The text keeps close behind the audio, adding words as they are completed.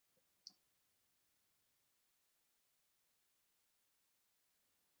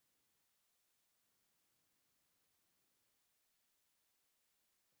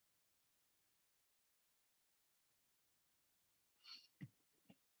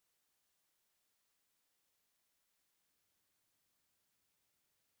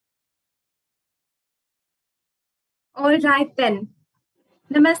All right then.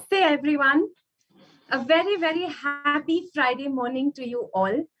 Namaste, everyone. A very, very happy Friday morning to you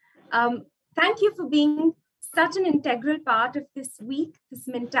all. Thank you for being such an integral part of this week, this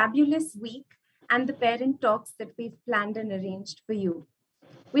Mentabulous week, and the parent talks that we've planned and arranged for you.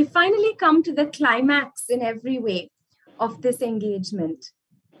 We finally come to the climax in every way of this engagement.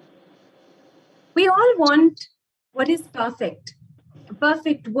 We all want what is perfect: a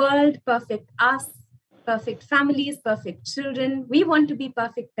perfect world, perfect us, perfect families, perfect children. We want to be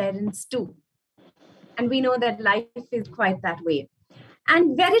perfect parents too. And we know that life is quite that way.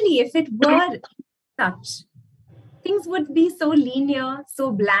 And verily, if it were such, things would be so linear,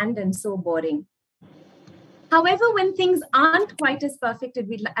 so bland, and so boring. However, when things aren't quite as perfect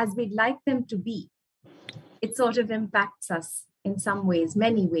as we'd like them to be, it sort of impacts us in some ways,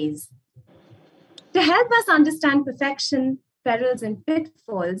 many ways. To help us understand perfection, perils, and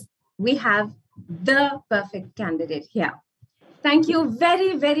pitfalls, we have the perfect candidate here. Thank you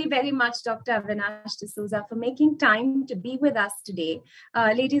very, very, very much, Dr. Avinash Desousa, for making time to be with us today.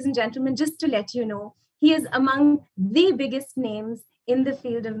 Ladies and gentlemen, just to let you know, he is among the biggest names in the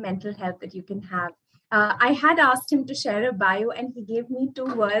field of mental health that you can have. I had asked him to share a bio and he gave me 2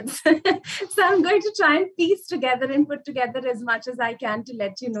 words. So I'm going to try and piece together and put together as much as I can to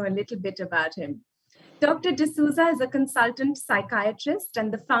let you know a little bit about him. Dr. Desousa is a consultant psychiatrist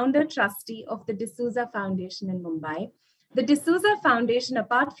and the founder trustee of the Desousa Foundation in Mumbai. The Desousa Foundation,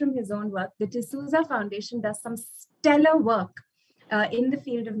 apart from his own work, the Desousa Foundation does some stellar work in the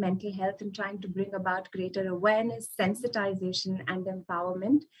field of mental health and trying to bring about greater awareness, sensitization, and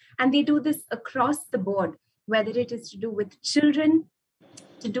empowerment. And they do this across the board, whether it is to do with children,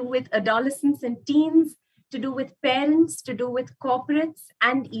 to do with adolescents and teens, to do with parents, to do with corporates,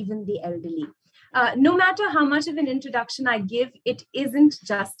 and even the elderly. No matter how much of an introduction I give, it isn't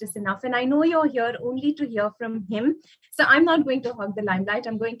justice enough. And I know you're here only to hear from him. So I'm not going to hog the limelight.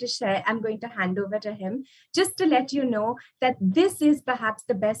 I'm going to hand over to him just to let you know that this is perhaps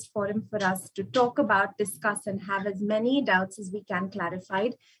the best forum for us to talk about, discuss, and have as many doubts as we can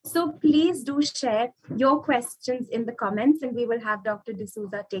clarified. So please do share your questions in the comments and we will have Dr.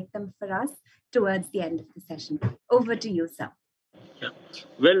 Desousa take them for us towards the end of the session. Over to you, sir. Yeah.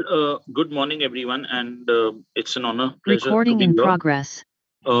 Well, good morning, everyone, and it's an honor, pleasure Recording to be in here. progress.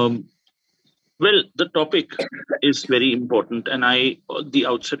 Well, the topic is very important, and I, at the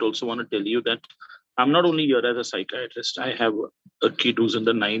outset, also want to tell you that I'm not only here as a psychiatrist. I have a kid who's in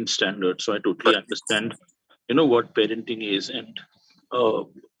the 9th standard, so I totally understand, what parenting is, and uh,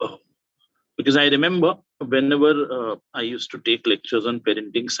 uh, because I remember whenever I used to take lectures on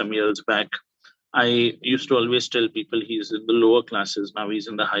parenting some years back, I used to always tell people he's in the lower classes. Now he's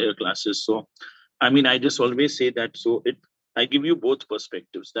in the higher classes. So, I mean, I just always say that. So I give you both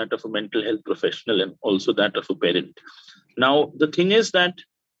perspectives, that of a mental health professional and also that of a parent. Now, the thing is that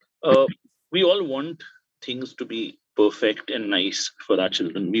uh, we all want things to be perfect and nice for our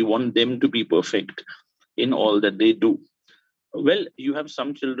children. We want them to be perfect in all that they do. Well, you have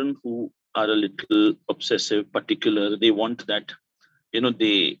some children who are a little obsessive, particular. They want that,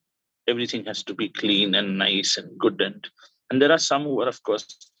 they everything has to be clean and nice and good, and there are some who are, of course,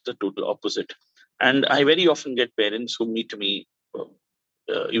 the total opposite. And I very often get parents who meet me,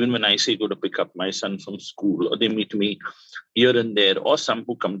 even when I say go to pick up my son from school, or they meet me here and there, or some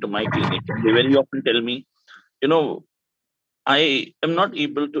who come to my clinic. They very often tell me, you know, I am not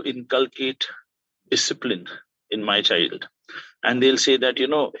able to inculcate discipline in my child. And they'll say that,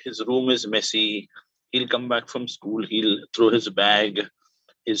 his room is messy. He'll come back from school, he'll throw his bag,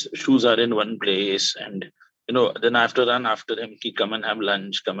 his shoes are in one place, and then I have to run after him. He come and have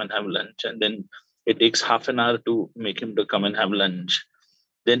lunch, and then it takes half an hour to make him to come and have lunch.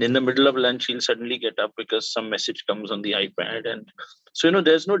 Then in the middle of lunch, he'll suddenly get up because some message comes on the iPad, and so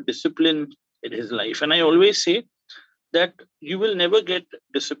there's no discipline in his life. And I always say that you will never get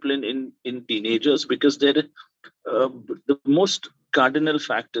discipline in teenagers, because they're the most cardinal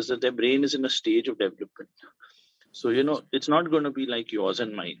fact is that their brain is in a stage of development. So, it's not going to be like yours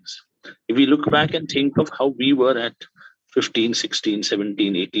and mine. If we look back and think of how we were at 15, 16,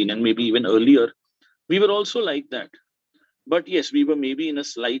 17, 18, and maybe even earlier, we were also like that. But yes, we were maybe in a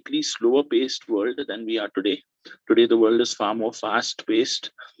slightly slower paced world than we are today. Today, the world is far more fast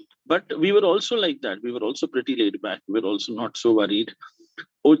paced. But we were also like that. We were also pretty laid back. We were also not so worried.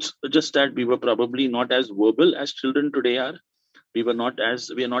 Oh, it's just that we were probably not as verbal as children today are. We are not as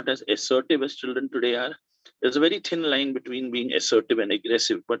assertive as children today are. There's a very thin line between being assertive and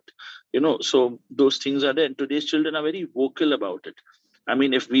aggressive, but so those things are there. And today's children are very vocal about it. I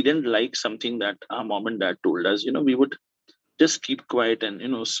mean, if we didn't like something that our mom and dad told us, we would just keep quiet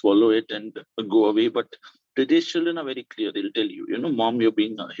and swallow it and go away. But Today's children are very clear. They'll tell you, mom, you're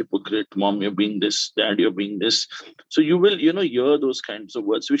being a hypocrite. Mom, you're being this. Dad, you're being this. So you will, hear those kinds of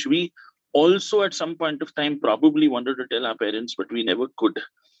words, which we also at some point of time probably wanted to tell our parents, but we never could.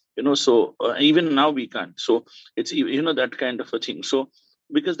 So even now we can't. So it's, that kind of a thing. So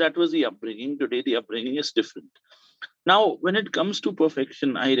because that was the upbringing. Today the upbringing is different. Now, when it comes to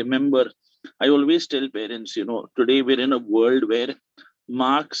perfection, I remember I always tell parents, today we're in a world where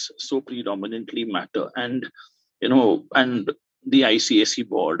marks so predominantly matter. And the ICSE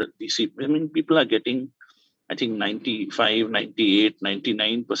board, I mean, people are getting, I think, 95, 98,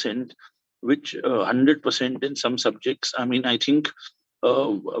 99%, which 100% in some subjects. I mean, I think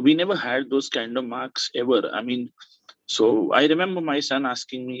we never had those kind of marks ever. I mean, so I remember my son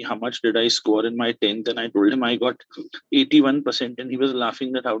asking me how much did I score in my 10th, and I told him I got 81%, and he was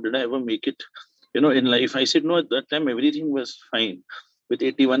laughing that how did I ever make it, in life. I said, no, at that time everything was fine. With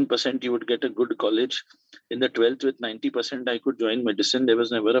 81%, you would get a good college. In the 12th, with 90%, I could join medicine. There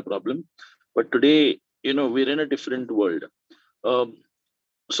was never a problem. But today, we're in a different world. Um,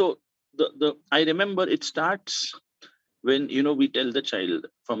 so the I remember it starts when we tell the child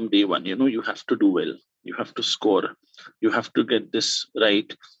from day one, you have to do well, you have to score, you have to get this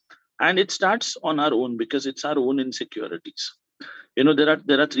right. And it starts on our own because it's our own insecurities.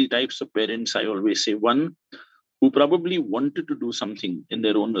 There are three types of parents, I always say. One, who probably wanted to do something in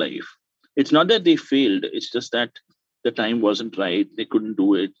their own life. It's not that they failed, it's just that the time wasn't right, they couldn't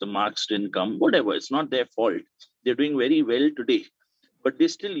do it, the marks didn't come, whatever. It's not their fault. They're doing very well today, but they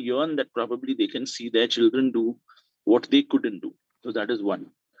still yearn that probably they can see their children do what they couldn't do. So that is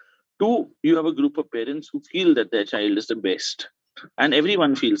one. Two, you have a group of parents who feel that their child is the best. And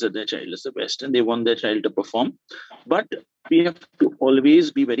everyone feels that their child is the best and they want their child to perform. But we have to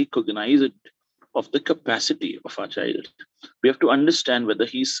always be very cognizant of the capacity of our child. We have to understand whether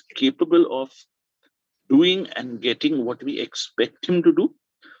he's capable of doing and getting what we expect him to do,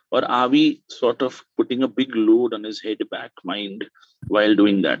 or are we sort of putting a big load on his head, back, mind while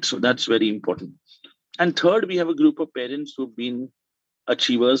doing that? So that's very important. And third, we have a group of parents who've been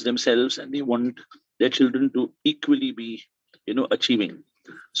achievers themselves and they want their children to equally be, achieving.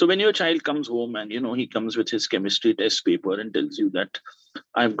 So when your child comes home and, he comes with his chemistry test paper and tells you that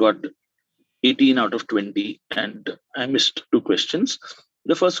I've got 18 out of 20 and I missed two questions,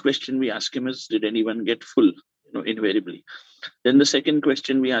 the first question we ask him is, did anyone get full? Invariably. Then the second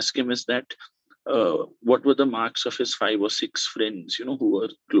question we ask him is that, what were the marks of his 5 or 6 friends, who were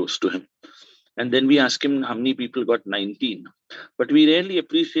close to him? And then we ask him how many people got 19. But we rarely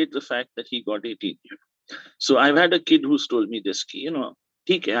appreciate the fact that he got 18. So I've had a kid who's told me this,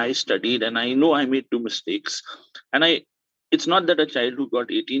 "Okay, I studied and I know I made 2 mistakes. And it's not that a child who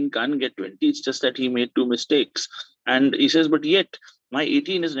got 18 can't get 20. It's just that he made 2 mistakes. And he says, but yet my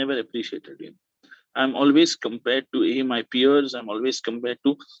 18 is never appreciated. I'm always compared to my peers. I'm always compared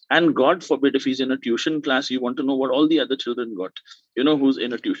to, and God forbid, if he's in a tuition class, you want to know what all the other children got, who's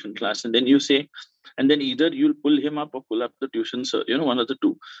in a tuition class. And then you say, and then either you'll pull him up or pull up the tuition, sir, one of the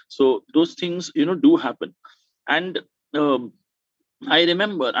two. So those things, do happen. And I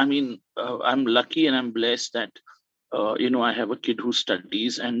remember, I mean, I'm lucky and I'm blessed that, I have a kid who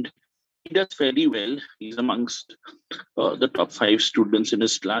studies and he does fairly well. He's amongst the top 5 students in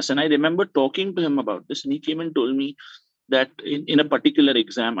his class. And I remember talking to him about this, and he came and told me that in a particular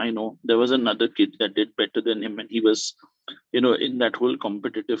exam, I know there was another kid that did better than him, and he was, in that whole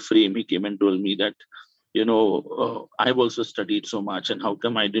competitive frame. He came and told me that, I've also studied so much, and how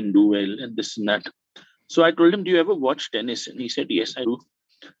come I didn't do well, and this and that. So I told him, do you ever watch tennis? And he said, yes, I do.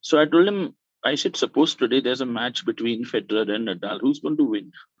 So I told him, I said, suppose today there's a match between Federer and Nadal, who's going to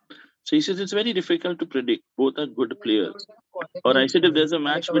win? So he says, it's very difficult to predict. Both are good players. Or I said, if there's a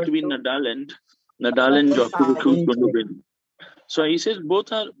match between Nadal and Djokovic, who's going to win? So he says,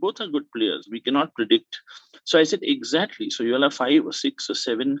 both are good players. We cannot predict. So I said, exactly. So you'll have 5 or 6 or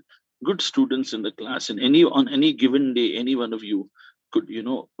 7 good students in the class, and on any given day, any one of you could,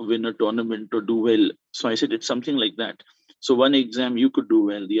 win a tournament or do well. So I said, it's something like that. So one exam you could do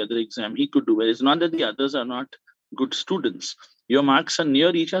well, the other exam he could do well. It's not that the others are not good students. Your marks are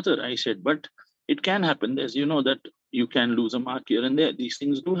near each other, I said, but it can happen. There's, that you can lose a mark here and there. These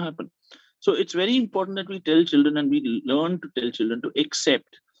things do happen. So it's very important that we tell children and we learn to tell children to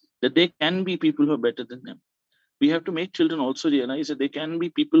accept that there can be people who are better than them. We have to make children also realize that there can be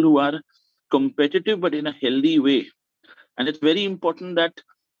people who are competitive, but in a healthy way. And it's very important that,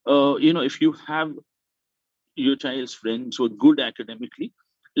 if you have your child's friends who are good academically,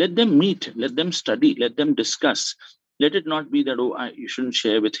 let them meet, let them study, let them discuss. Let it not be that, you shouldn't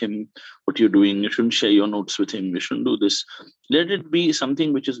share with him what you're doing. You shouldn't share your notes with him. You shouldn't do this. Let it be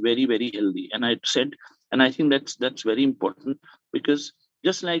something which is very, very healthy. And I said, And I think that's very important, because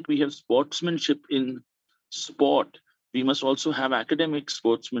just like we have sportsmanship in sport, we must also have academic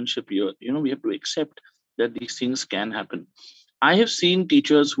sportsmanship here. We have to accept that these things can happen. I have seen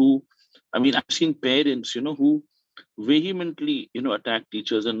teachers who, I've seen parents, who vehemently, attack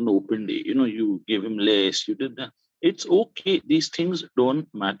teachers on an open day. You gave him less, you did that. It's okay. These things don't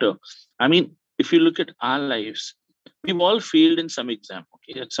matter. If you look at our lives, we've all failed in some exam,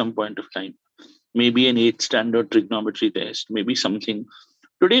 okay, at some point of time. Maybe an eighth standard trigonometry test, maybe something.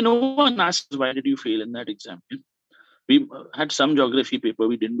 Today, no one asks us, why did you fail in that exam? We had some geography paper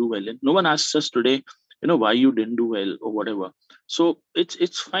we didn't do well in. No one asks us today, why you didn't do well or whatever. So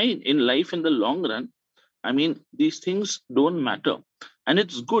it's fine in life in the long run. These things don't matter. And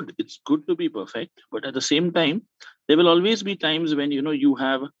it's good. It's good to be perfect. But at the same time, there will always be times when, you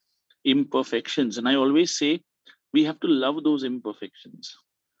have imperfections. And I always say we have to love those imperfections.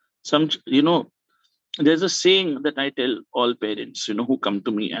 There's a saying that I tell all parents, who come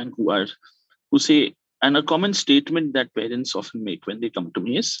to me and who say, and a common statement that parents often make when they come to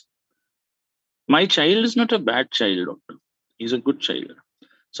me is, my child is not a bad child, doctor. He's a good child.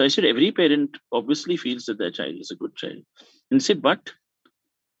 So I said, every parent obviously feels that their child is a good child. And say, but,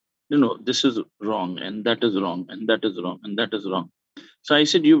 this is wrong, and that is wrong, and that is wrong, and that is wrong. So I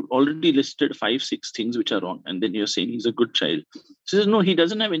said, you've already listed 5, 6 things which are wrong, and then you're saying he's a good child. She says, no, he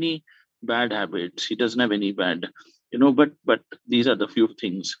doesn't have any bad habits. He doesn't have any bad, but these are the few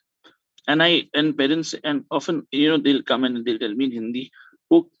things. And parents, and often, they'll come and they'll tell me in Hindi,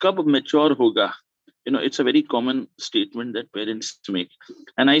 wo kab mature hoga? It's a very common statement that parents make.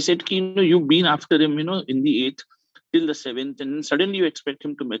 And I said, you've been after him, in the eighth till the seventh, and suddenly you expect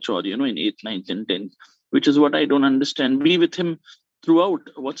him to mature, in eighth, ninth, and 10th, which is what I don't understand. Be with him throughout.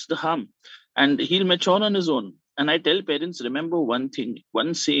 What's the harm? And he'll mature on his own. And I tell parents, remember one thing,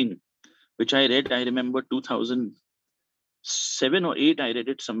 one saying, which I read, I remember 2007 or 8, I read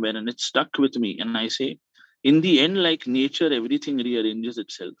it somewhere and it stuck with me. And I say, in the end, like nature, everything rearranges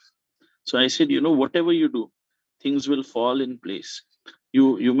itself. So I said, whatever you do, things will fall in place.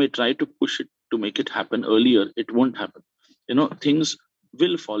 You may try to push it to make it happen earlier. It won't happen. Things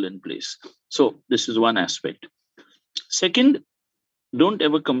will fall in place. So this is one aspect. Second, don't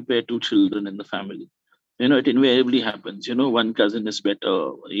ever compare two children in the family. It invariably happens. One cousin is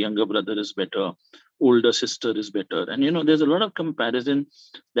better, a younger brother is better, older sister is better. And, there's a lot of comparison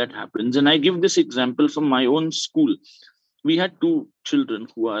that happens. And I give this example from my own school. We had two children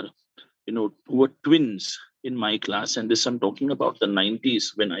who were twins in my class. And this I'm talking about the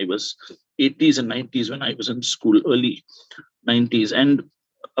 90s when I was 80s and 90s when I was in school, early 90s. And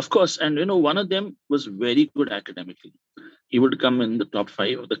of course, and one of them was very good academically. He would come in the top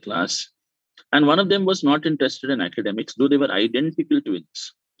 5 of the class. And one of them was not interested in academics, though they were identical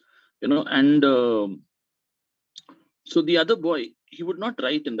twins. And so the other boy, he would not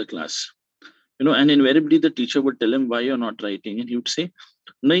write in the class. And invariably the teacher would tell him, why you're not writing? And he would say,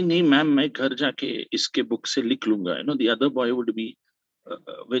 nahi ma'am, main ghar jaake iske book se likh lunga. The other boy would be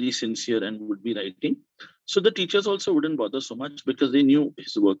very sincere and would be writing. So the teachers also wouldn't bother so much because they knew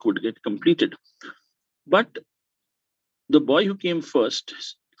his work would get completed. But the boy who came first,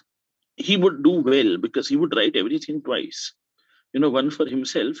 he would do well because he would write everything twice. One for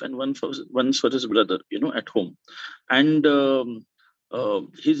himself and once for his brother, at home. And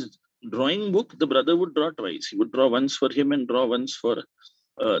his drawing book, the brother would draw twice. He would draw once for him and draw once for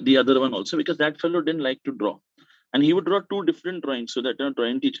the other one also, because that fellow didn't like to draw. And he would draw 2 different drawings so that a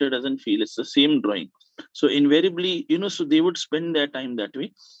drawing teacher doesn't feel it's the same drawing. So invariably, so they would spend their time that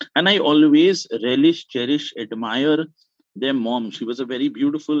way. And I always relish, cherish, admire their mom. She was a very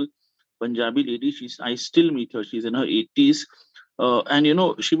beautiful Punjabi lady. I still meet her. She's in her 80s.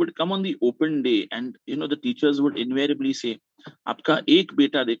 And she would come on the open day, and the teachers would invariably say, आपका एक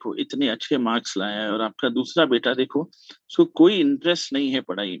बेटा देखो इतने अच्छे marks लाया है और आपका दूसरा बेटा देखो उसको कोई इंटरेस्ट नहीं है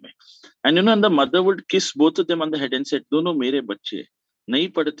पढ़ाई में. And and the mother would kiss both of them on the head and said, दोनों मेरे बच्चे, नहीं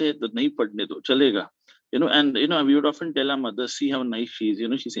पढ़ते तो नहीं पढ़ने दो, चलेगा. And we would often tell our mother, see how nice she is.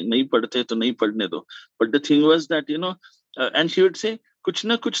 She said, नहीं पढ़ते तो नहीं पढ़ने दो. But the thing was that and she would say, कुछ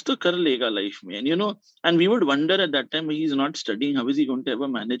ना कुछ तो कर लेगा life में. And and we would wonder at that time, he's not studying, how is he going to ever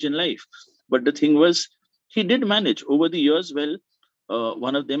manage in life? But the thing was, he did manage over the years. Well,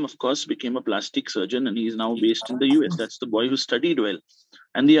 one of them, of course, became a plastic surgeon, and he's now based in the US. That's the boy who studied well.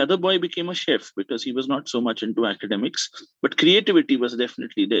 And the other boy became a chef because he was not so much into academics, but creativity was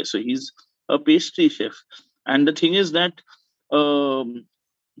definitely there. So he's a pastry chef. And the thing is that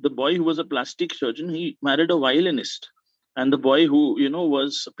the boy who was a plastic surgeon, he married a violinist. and the boy who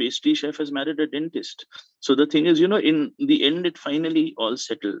was a pastry chef has married a dentist. So the thing is, in the end, it finally all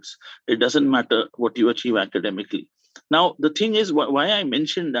settles. It doesn't matter what you achieve academically. Now the thing is, why I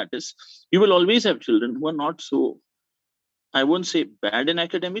mentioned that is, you will always have children who are not so, I won't say bad in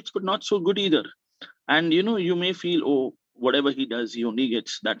academics, but not so good either. And you may feel, oh, whatever he does, he only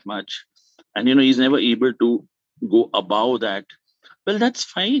gets that much, and he's never able to go above that. Well, that's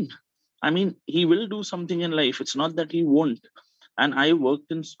fine. I mean, he will do something in life. It's not that he won't. And I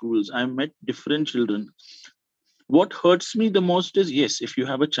worked in schools, I met different children. What hurts me the most is, yes, if you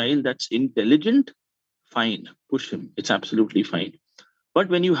have a child that's intelligent, fine, push him, it's absolutely fine. But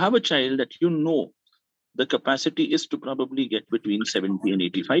when you have a child that the capacity is to probably get between 70 and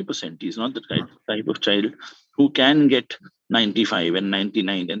 85%, he's not the type of child who can get 95 and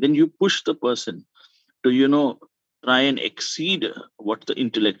 99, and then you push the person to try and exceed what the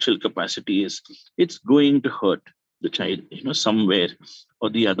intellectual capacity is. It's going to hurt the child somewhere or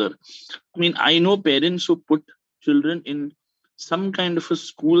the other. I mean, I know parents who put children in some kind of a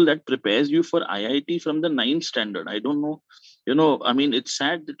school that prepares you for IIT from the ninth standard. I don't know. I mean, it's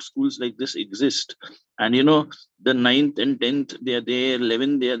sad that schools like this exist. And, the ninth and 10th, they are there,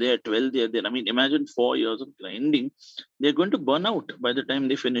 11th, they are there, 12th, they are there. I mean, imagine 4 years of grinding. They're going to burn out by the time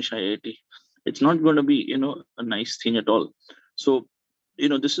they finish IIT. It's not going to be, a nice thing at all. So,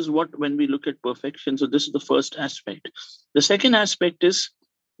 this is what, when we look at perfection, so this is the first aspect. The second aspect is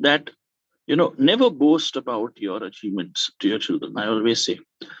that never boast about your achievements to your children. I always say,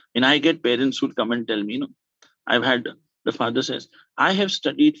 and I get parents who come and tell me, I've had, the father says, I have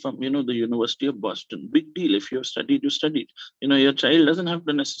studied from the University of Boston. Big deal. If you have studied, you studied. Your child doesn't have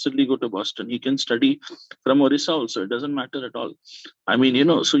to necessarily go to Boston. He can study from Orissa also. It doesn't matter at all. I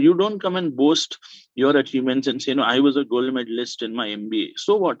mean, so you don't come and boast your achievements and say, I was a gold medalist in my MBA.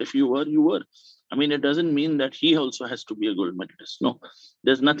 So what? If you were, you were. I mean, it doesn't mean that he also has to be a gold medalist. No,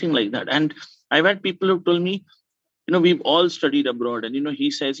 there's nothing like that. And I've had people who told me, we've all studied abroad, and he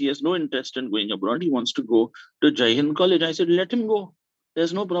says he has no interest in going abroad. He wants to go to Jai Hind College. I said, let him go.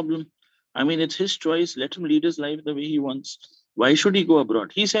 There's no problem. I mean, it's his choice. Let him lead his life the way he wants. Why should he go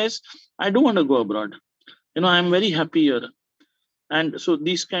abroad? He says, I don't want to go abroad. I'm very happy here. And so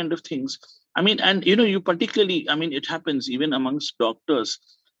these kind of things. I mean, and you particularly, I mean, it happens even amongst doctors.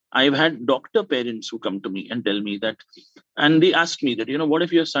 I've had doctor parents who come to me and tell me that, and they ask me that, what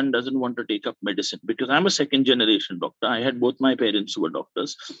if your son doesn't want to take up medicine? Because I'm a second generation doctor. I had both my parents who were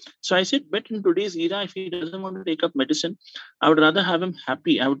doctors. So I said, but in today's era, if he doesn't want to take up medicine, I would rather have him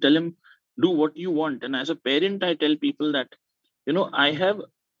happy. I would tell him, do what you want. And as a parent, I tell people that, I have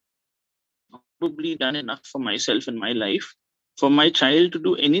probably done enough for myself in my life for my child to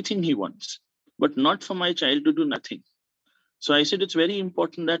do anything he wants, but not for my child to do nothing. So I said, it's very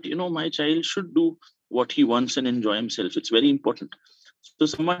important that, my child should do what he wants and enjoy himself. It's very important. So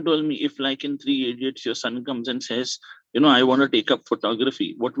someone told me, if like in Three Idiots, your son comes and says, I want to take up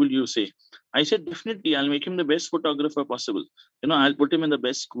photography, what will you say? I said, definitely, I'll make him the best photographer possible. I'll put him in the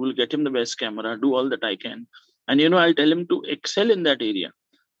best school, get him the best camera, do all that I can. And, I'll tell him to excel in that area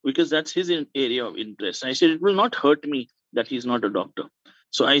because that's his area of interest. I said, it will not hurt me that he's not a doctor.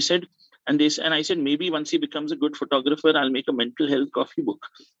 So I said, and I said, maybe once he becomes a good photographer, I'll make a mental health coffee book,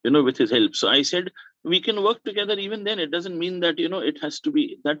 with his help. So I said, we can work together even then. It doesn't mean that, it has to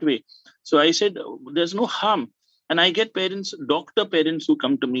be that way. So I said, there's no harm. And I get parents, doctor parents who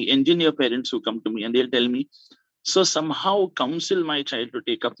come to me, engineer parents who come to me, and they'll tell me, so somehow counsel my child to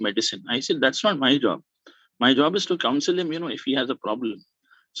take up medicine. I said, that's not my job. My job is to counsel him, if he has a problem.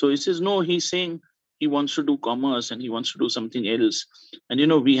 So he says, no, he's saying he wants to do commerce and he wants to do something else. And,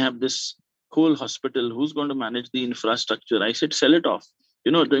 we have this whole hospital. Who's going to manage the infrastructure? I said, sell it off.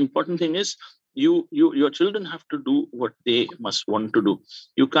 The important thing is your children have to do what they must want to do.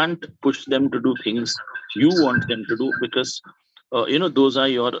 You can't push them to do things you want them to do because, those are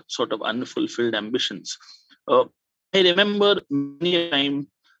your sort of unfulfilled ambitions. I remember many a time,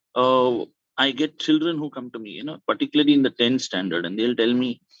 I get children who come to me, particularly in the 10th standard, and they'll tell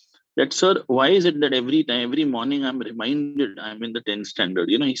me that, sir, why is it that every time, every morning, I'm reminded I'm in the 10th standard?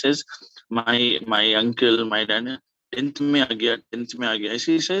 He says, my uncle, my dad, 10th mein aa gaya, 10th mein aa gaya.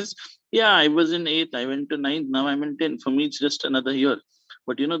 He says, yeah, I was in 8th, I went to 9th, now I'm in 10th. For me, it's just another year.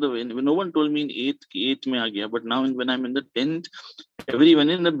 But no one told me in 8th mein aa gaya. But now when I'm in the 10th, everyone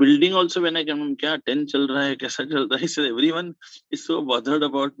in the building also, when I come, kya 10 chal raha hai, kaisa chal raha hai? So everyone is so bothered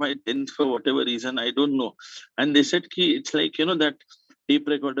about my 10th for whatever reason, I don't know. And they said ki it's like, that tape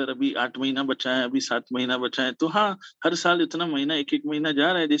recorder अभी 8 महीना बचा है, अभी 7 महीना बचा है, तो हाँ, हर साल इतना महीना, एक एक महीना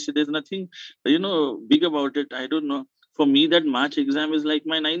जा रहा है. जैसे there's nothing, big about it. I don't know. For me, that March exam is like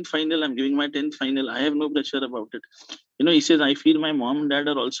my ninth final. I'm giving my 10th final. I have no pressure about it. He says, I feel my mom and dad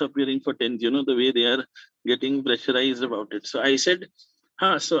are also appearing for 10th, the way they are getting pressurized about it. So I said,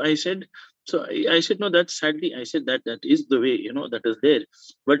 I said, no, that's sadly, I said that is the way, that is there.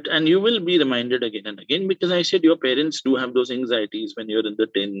 And you will be reminded again and again, because I said, your parents do have those anxieties when you're in the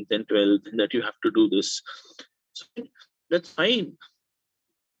 10th and 12th, and that you have to do this. So that's fine.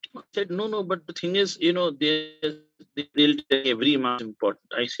 I said, no, but the thing is, they'll tell me every mark is important.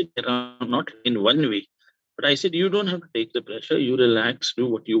 I said, there are not in one way. But I said, you don't have to take the pressure. You relax, do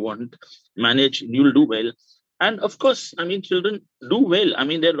what you want, manage, you'll do well. And of course, children do well.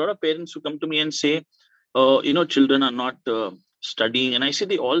 There are a lot of parents who come to me and say, children are not studying. And I say,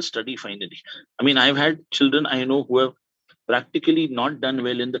 they all study finally. I've had children I know who have practically not done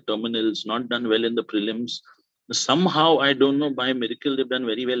well in the terminals, not done well in the prelims. Somehow, I don't know, by miracle, they've done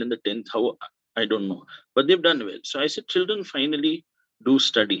very well in the 10th. How, I don't know. But they've done well. So I said, children finally do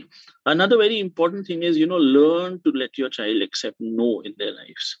study. Another very important thing is, learn to let your child accept no in their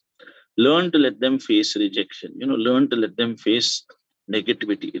lives. Learn to let them face rejection. Learn to let them face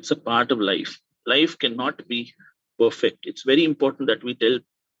negativity. It's a part of life. Life cannot be perfect. It's very important that we tell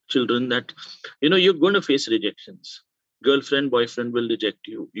children that, you're going to face rejections. Girlfriend, boyfriend will reject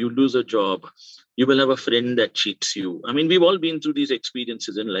you. You lose a job. You will have a friend that cheats you. We've all been through these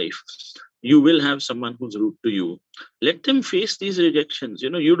experiences in life. You will have someone who's rude to you. Let them face these rejections.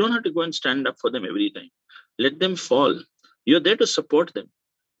 You don't have to go and stand up for them every time. Let them fall. You're there to support them,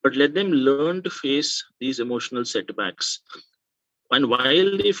 but let them learn to face these emotional setbacks. And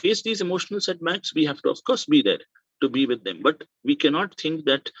while they face these emotional setbacks, we have to, of course, be there to be with them. But we cannot think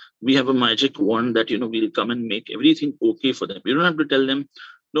that we have a magic wand that, we'll come and make everything okay for them. You don't have to tell them,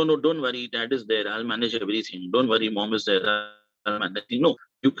 no, don't worry, dad is there, I'll manage everything. Don't worry, mom is there, I'll manage everything. No,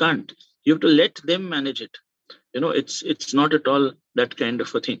 you can't. You have to let them manage it. It's not at all that kind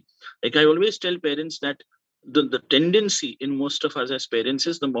of a thing. Like I always tell parents that the tendency in most of us as parents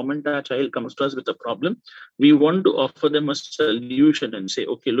is, the moment our child comes to us with a problem, we want to offer them a solution and say,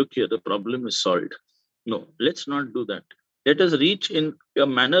 okay, look here, the problem is solved. No, let's not do that. Let us reach in a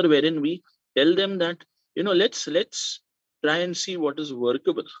manner wherein we tell them that, let's try and see what is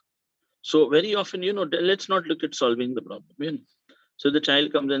workable. So very often, let's not look at solving the problem. So the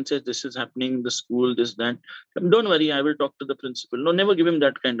child comes and says, this is happening in the school, this, that. Don't worry, I will talk to the principal. No, never give him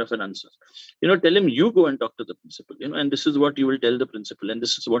that kind of an answer. Tell him, you go and talk to the principal, and this is what you will tell the principal, and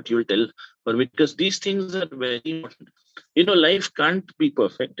this is what you will tell her, because these things are very important. Life can't be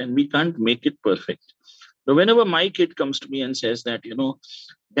perfect, and we can't make it perfect. So whenever my kid comes to me and says that,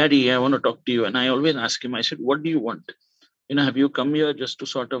 Daddy, I want to talk to you, and I always ask him, I said, what do you want? Have you come here just to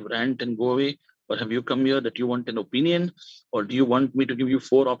sort of rant and go away? Or have you come here that you want an opinion? Or do you want me to give you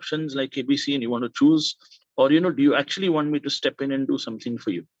 4 options like ABC and you want to choose? Or, do you actually want me to step in and do something for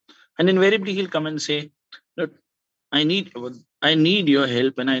you? And invariably he'll come and say, look, I need I need your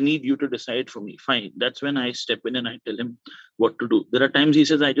help and I need you to decide for me. Fine. That's when I step in and I tell him what to do. There are times he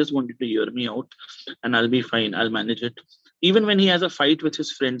says, I just want you to hear me out and I'll be fine. I'll manage it. Even when he has a fight with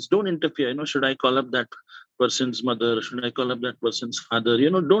his friends, don't interfere. Should I call up that person's mother? Should I call up that person's father?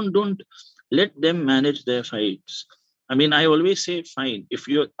 Don't let them manage their fights. I always say, fine.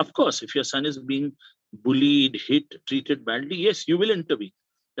 Of course, if your son is being bullied, hit, treated badly, yes, you will intervene.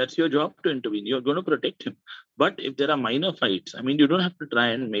 That's your job to intervene. You're going to protect him. But if there are minor fights, you don't have to try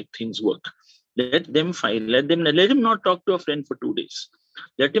and make things work. Let them fight. Let him not talk to a friend for 2 days.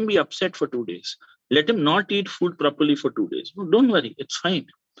 Let him be upset for 2 days. Let him not eat food properly for 2 days. No, don't worry. It's fine.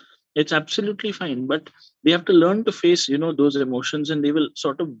 It's absolutely fine. But they have to learn to face, those emotions, and they will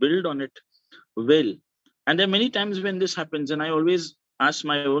sort of build on it well. And there are many times when this happens, and I always ask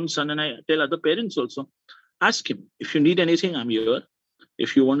my own son, and I tell other parents also, ask him, if you need anything, I'm here.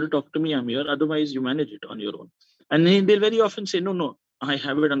 If you want to talk to me, I'm here. Otherwise, you manage it on your own. And they'll very often say, no, I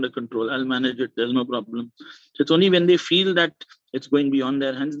have it under control. I'll manage it. There's no problem. So it's only when they feel that it's going beyond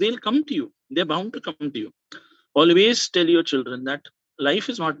their hands, they'll come to you. They're bound to come to you. Always tell your children that life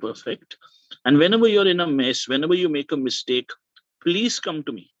is not perfect. And whenever you're in a mess, whenever you make a mistake, please come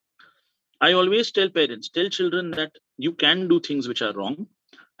to me. I always tell parents, tell children that you can do things which are wrong.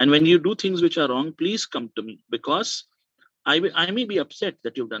 And when you do things which are wrong, please come to me, because I may be upset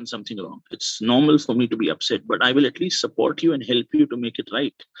that you've done something wrong. It's normal for me to be upset, but I will at least support you and help you to make it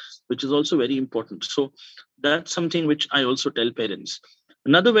right, which is also very important. So that's something which I also tell parents.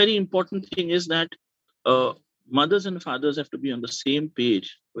 Another very important thing is that uh, mothers and fathers have to be on the same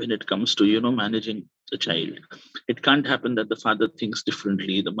page when it comes to, managing the child. It can't happen that the father thinks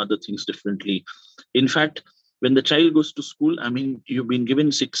differently, the mother thinks differently. In fact, when the child goes to school, you've been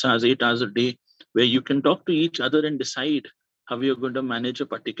given 6 hours, 8 hours a day where you can talk to each other and decide how you're going to manage a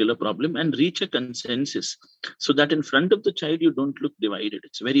particular problem and reach a consensus, so that in front of the child you don't look divided.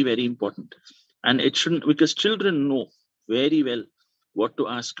 It's very, very important. And it shouldn't, because children know very well what to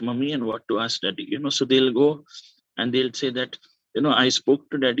ask mommy and what to ask daddy, so they'll go and they'll say that, I spoke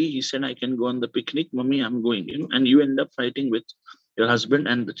to daddy, he said I can go on the picnic, mommy, I'm going, and you end up fighting with your husband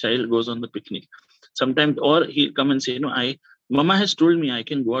and the child goes on the picnic sometimes. Or he'll come and say, I mama has told me I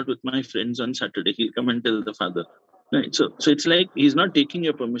can go out with my friends on Saturday. He'll come and tell the father. Right. So it's like he's not taking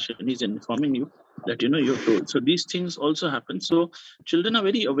your permission, he's informing you that you're told. So these things also happen. So children are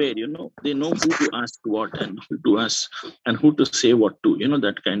very aware, they know who to ask what and who to ask and who to say what to,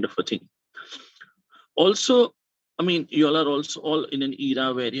 that kind of a thing. Also, I mean, you all are also all in an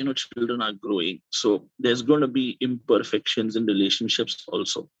era where children are growing, so there's going to be imperfections in relationships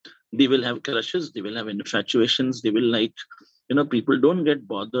also. They will have crushes, they will have infatuations, they will like, people don't get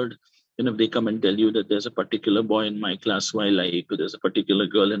bothered, if they come and tell you that there's a particular boy in my class who I like, or there's a particular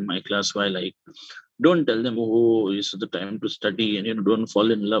girl in my class who I like. Don't tell them, oh, this is the time to study, and don't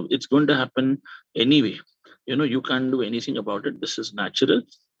fall in love. It's going to happen anyway. You can't do anything about it. This is natural.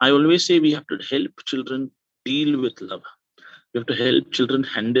 I always say we have to help children deal with love. We have to help children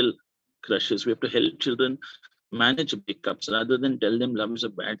handle crushes. We have to help children manage breakups rather than tell them love is a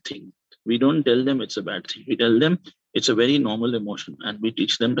bad thing. We don't tell them it's a bad thing. We tell them it's a very normal emotion and we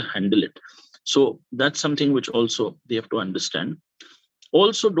teach them to handle it. So that's something which also they have to understand.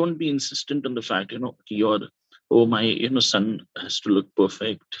 Also, don't be insistent on the fact, your, oh, my, son has to look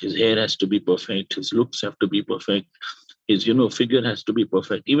perfect. His hair has to be perfect. His looks have to be perfect. His, figure has to be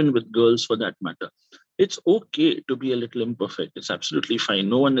perfect. Even with girls for that matter. It's okay to be a little imperfect. It's absolutely fine.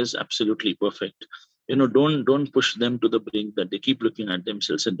 No one is absolutely perfect. Don't push them to the brink that they keep looking at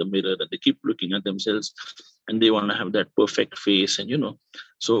themselves in the mirror, that they keep looking at themselves and they want to have that perfect face. And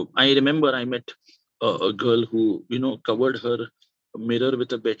so I remember I met a girl who covered her mirror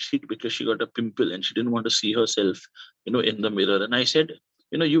with a bed sheet because she got a pimple and she didn't want to see herself in the mirror. And I said,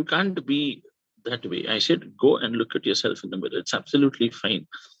 you can't be that way. I said, go and look at yourself in the mirror. It's absolutely fine.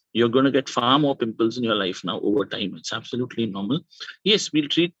 You're going to get far more pimples in your life now over time. It's absolutely normal. Yes, we'll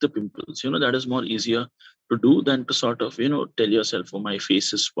treat the pimples. That is more easier to do than to sort of, tell yourself, oh, my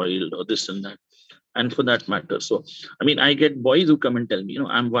face is spoiled or this and that. And for that matter. So, I mean, I get boys who come and tell me,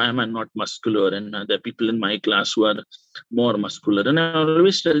 why am I not muscular? And there are people in my class who are more muscular. And I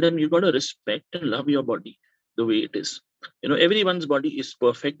always tell them, you got to respect and love your body the way it is. Everyone's body is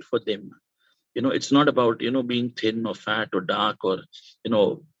perfect for them. It's not about being thin or fat or dark or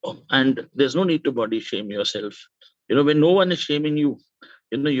and there's no need to body shame yourself. When no one is shaming you,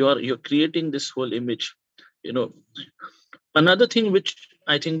 you're creating this whole image. you know Another thing which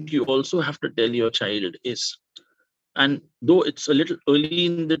I think you also have to tell your child is, and though it's a little early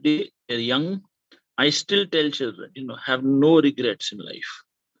in the day, they're young, I still tell children, have no regrets in life.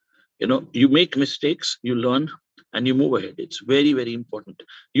 You make mistakes, you learn, and you move ahead. It's very, very important.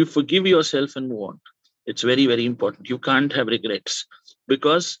 You forgive yourself and move on. It's very, very important. You can't have regrets,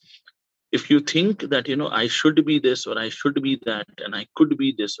 because if you think that I should be this or I should be that and I could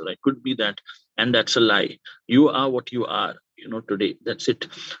be this or I could be that, and that's a lie. You are what you are today. That's it.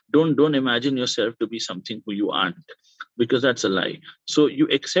 Don't imagine yourself to be something who you aren't, because that's a lie. So you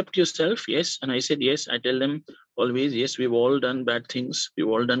accept yourself. Yes. And I said yes. I tell them always, yes, we've all done bad things, we've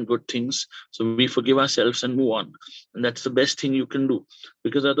all done good things, so we forgive ourselves and move on. And that's the best thing you can do,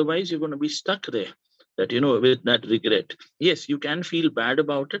 because otherwise you're going to be stuck there, that with that regret. Yes, you can feel bad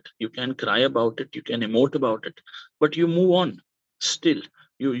about it, you can cry about it, you can emote about it, but you move on still.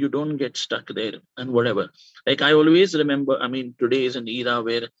 You don't get stuck there and whatever. Like I always remember, I mean, today is an era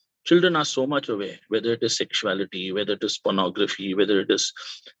where children are so much aware, whether it is sexuality, whether it is pornography, whether it is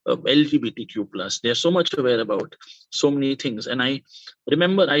LGBTQ plus. They're so much aware about so many things. And I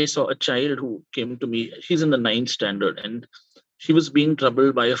remember I saw a child who came to me. She's in the ninth standard, and she was being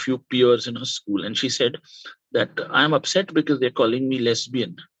troubled by a few peers in her school. And she said that I'm upset because they're calling me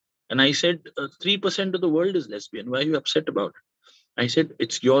lesbian. And I said, 3% of the world is lesbian. Why are you upset about it? I said,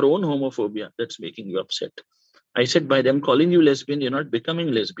 it's your own homophobia that's making you upset. I said, by them calling you lesbian, you're not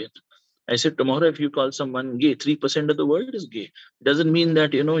becoming lesbian. I said, tomorrow, if you call someone gay, 3% of the world is gay. Doesn't mean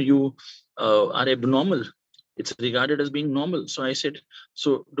that, you are abnormal. It's regarded as being normal. So I said,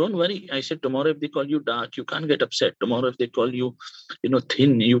 so don't worry. I said, tomorrow, if they call you dark, you can't get upset. Tomorrow, if they call you,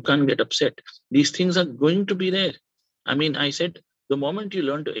 thin, you can't get upset. These things are going to be there. I mean, I said, the moment you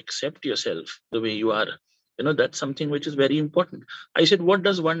learn to accept yourself the way you are, that's something which is very important. I said, what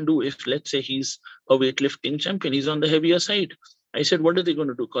does one do if, let's say, he's a weightlifting champion, he's on the heavier side? I said, what are they going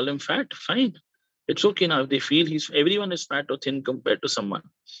to do? Call him fat? Fine. It's okay now if they feel everyone is fat or thin compared to someone.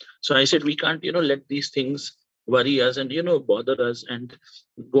 So I said, we can't, let these things worry us and, bother us and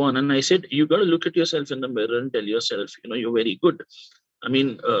go on. And I said, you got to look at yourself in the mirror and tell yourself, you're very good. I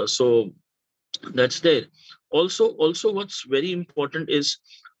mean, so that's there. Also, what's very important is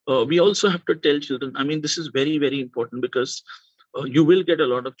we also have to tell children. I mean, this is very, very important because you will get a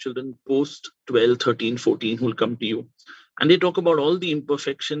lot of children post 12, 13, 14 who will come to you and they talk about all the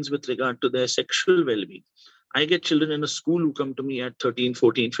imperfections with regard to their sexual well-being. I get children in a school who come to me at 13,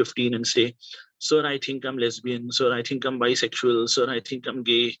 14, 15 and say, sir, I think I'm lesbian. Sir, I think I'm bisexual. Sir, I think I'm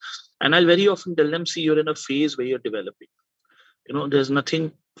gay. And I'll very often tell them, see, you're in a phase where you're developing. There's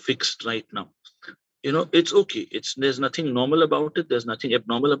nothing fixed right now. It's okay. There's nothing normal about it. There's nothing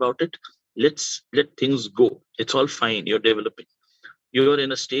abnormal about it. Let's let things go. It's all fine. You're developing. You're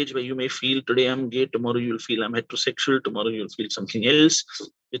in a stage where you may feel today I'm gay, tomorrow you'll feel I'm heterosexual, tomorrow you'll feel something else.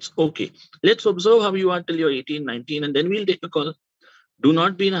 It's okay. Let's observe how you are till you're 18, 19, and then we'll take a call. Do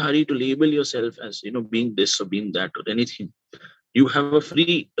not be in a hurry to label yourself as being this or being that or anything. You have a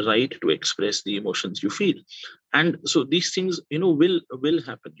free right to express the emotions you feel. And so these things will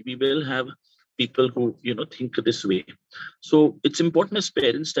happen. We will have people who think this way. So it's important as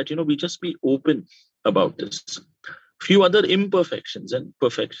parents that we just be open about this. Few other imperfections and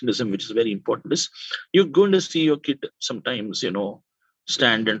perfectionism, which is very important, is you're going to see your kid sometimes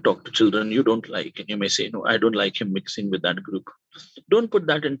stand and talk to children you don't like, and you may say, no, I don't like him mixing with that group. Don't put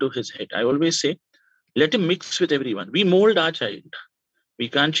that into his head. I always say, let him mix with everyone. We mold our child. We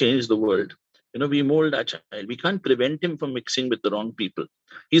can't change the world. We mold our child. We can't prevent him from mixing with the wrong people.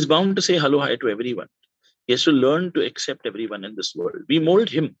 He's bound to say hello, hi to everyone. He has to learn to accept everyone in this world. We mold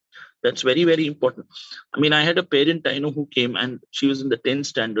him. That's very, very important. I mean, I had a parent I know who came and she was in the 10th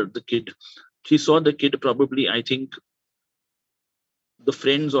standard, the kid. She saw the kid probably, I think, the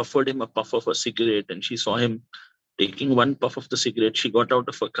friends offered him a puff of a cigarette and she saw him taking one puff of the cigarette. She got out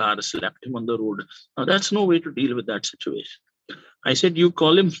of a car, slapped him on the road. Now, that's no way to deal with that situation. I said, you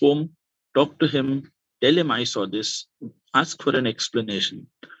call him home, talk to him, tell him I saw this, ask for an explanation.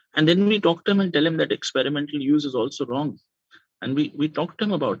 And then we talk to him and tell him that experimental use is also wrong. And we talk to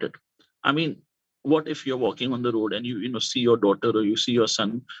him about it. I mean, what if you're walking on the road and you see your daughter or you see your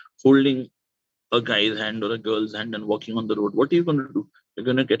son holding a guy's hand or a girl's hand and walking on the road? What are you going to do? You're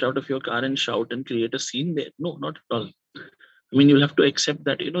going to get out of your car and shout and create a scene there? No, not at all. I mean, you'll have to accept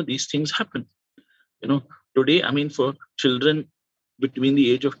that, these things happen. Today, I mean, for children between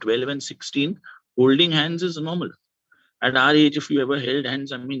the age of 12 and 16, holding hands is normal. At our age, if you ever held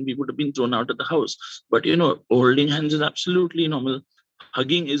hands, I mean, we would have been thrown out of the house. But, holding hands is absolutely normal.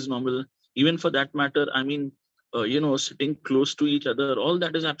 Hugging is normal. Even for that matter, I mean, sitting close to each other, all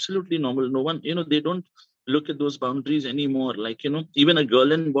that is absolutely normal. No one, they don't look at those boundaries anymore. Like, even a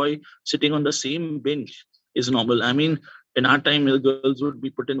girl and boy sitting on the same bench is normal. I mean, in our time, girls would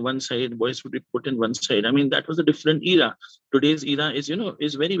be put in one side, boys would be put in one side. I mean, that was a different era. Today's era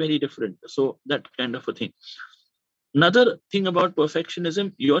is very, very different. So that kind of a thing. Another thing about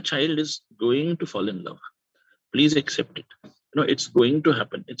perfectionism, your child is going to fall in love. Please accept it. It's going to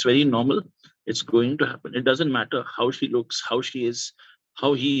happen. It's very normal. It's going to happen. It doesn't matter how she looks, how she is,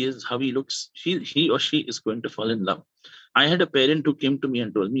 how he looks. He or she is going to fall in love. I had a parent who came to me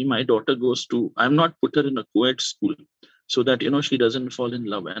and told me, my daughter I'm not put her in a co-ed school so that, she doesn't fall in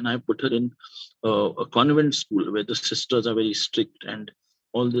love. And I put her in a convent school where the sisters are very strict and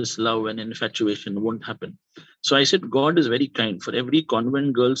all this love and infatuation won't happen. So I said, God is very kind. For every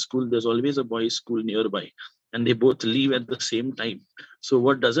convent girls' school, there's always a boys' school nearby, and they both leave at the same time. So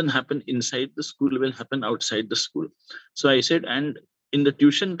what doesn't happen inside the school will happen outside the school. So I said, and in the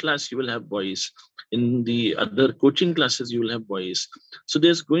tuition class, you will have boys. In the other coaching classes, you will have boys. So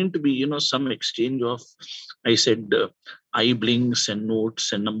there's going to be, some exchange of, I said, eye blinks and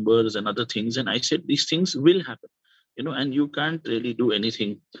notes and numbers and other things. And I said, these things will happen, and you can't really do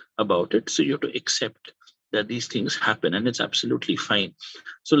anything about it. So you have to accept that these things happen and it's absolutely fine.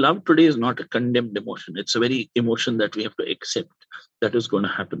 So love today is not a condemned emotion. It's a very emotion that we have to accept that is going to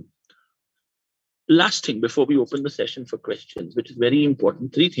happen. Last thing before we open the session for questions, which is very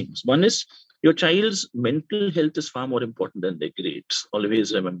important, three things. One is your child's mental health is far more important than their grades.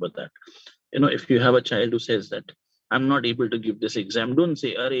 Always remember that. If you have a child who says that I'm not able to give this exam, don't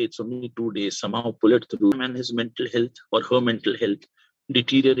say, Array, it's only 2 days, somehow pull it through. And his mental health or her mental health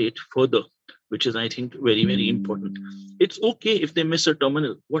deteriorate further, which is, I think, very, very important. It's okay if they miss a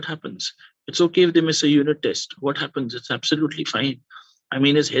terminal. What happens? It's okay if they miss a unit test. What happens? It's absolutely fine. I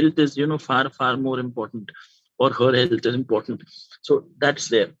mean, his health is, far, far more important, or her health is important. So that's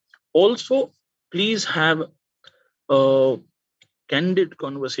there. Also, please have candid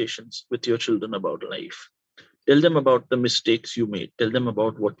conversations with your children about life. Tell them about the mistakes you made. Tell them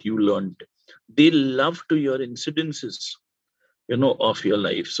about what you learned. They love to hear incidences, of your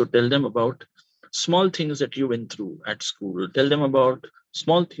life. So tell them about small things that you went through at school. Tell them about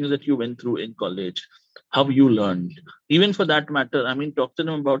small things that you went through in college, how you learned. Even for that matter, I mean, talk to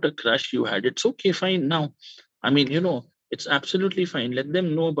them about a crush you had. It's okay, fine now. I mean, it's absolutely fine. Let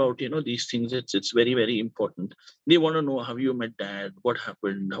them know about, these things. It's very, very important. They want to know how you met dad, what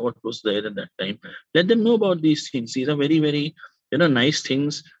happened, what was there at that time. Let them know about these things. These are very, very, nice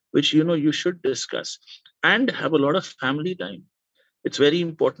things which, you should discuss and have a lot of family time. It's very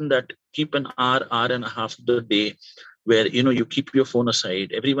important that keep an hour and a half of the day where you keep your phone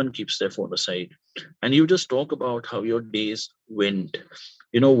aside. Everyone keeps their phone aside, and you just talk about how your days went,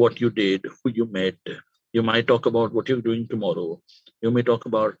 what you did, who you met. You might talk about what you're doing tomorrow. You may talk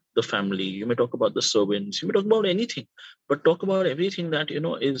about the family. You may talk about the servants. You may talk about anything, but talk about everything that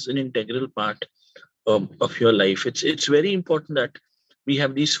is an integral part of your life. It's very important that we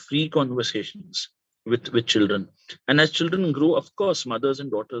have these free conversations with children. And as children grow, of course, mothers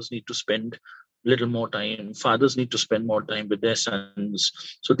and daughters need to spend little more time. Fathers need to spend more time with their sons.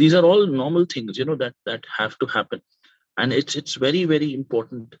 So these are all normal things, that have to happen. And it's very, very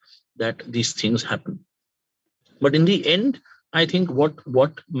important that these things happen. But in the end, I think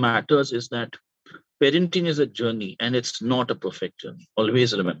what matters is that parenting is a journey and it's not a perfect journey.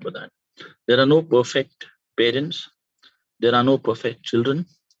 Always remember that. There are no perfect parents. There are no perfect children.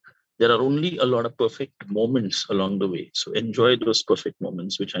 There are only a lot of perfect moments along the way. So enjoy those perfect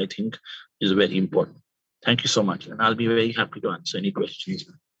moments, which I think is very important. Thank you so much. And I'll be very happy to answer any questions.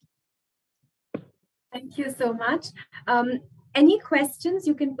 Thank you so much. Any questions,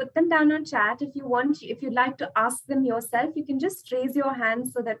 you can put them down on chat. If you'd like to ask them yourself, you can just raise your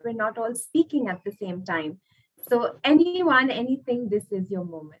hand so that we're not all speaking at the same time. So anyone, anything, this is your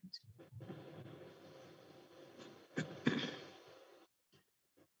moment.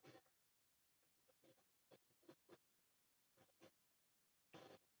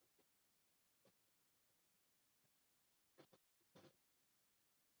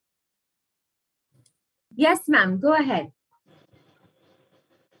 Yes, ma'am, go ahead.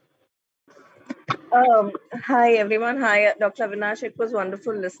 Hi, everyone. Hi, Dr. Avinash. It was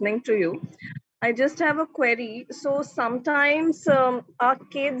wonderful listening to you. I just have a query. So sometimes our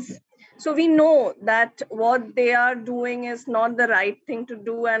kids, so we know that what they are doing is not the right thing to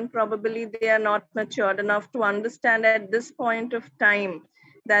do, and probably they are not matured enough to understand at this point of time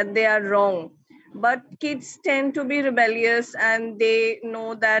that they are wrong. But kids tend to be rebellious and they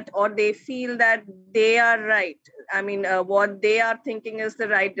know that, or they feel that they are right. I mean, what they are thinking is the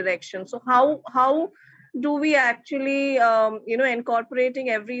right direction. So how do we actually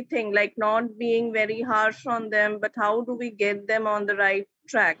incorporating everything, like not being very harsh on them, but how do we get them on the right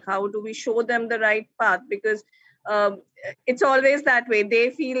track? How do we show them the right path? Because it's always that way.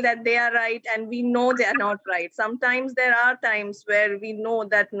 They feel that they are right and we know they are not right. Sometimes there are times where we know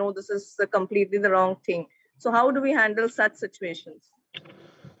that no, this is completely the wrong thing. So how do we handle such situations?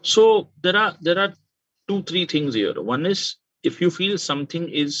 So there are 2-3 things here. One is, if you feel something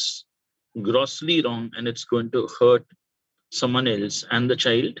is grossly wrong and it's going to hurt someone else and the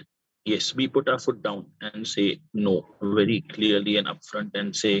child, yes, we put our foot down and say no very clearly and upfront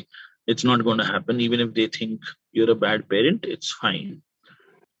and say it's not going to happen. Even if they think you're a bad parent, it's fine.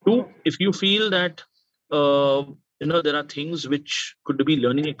 Two, if you feel that there are things which could be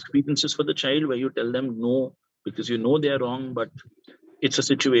learning experiences for the child where you tell them no because they're wrong, but it's a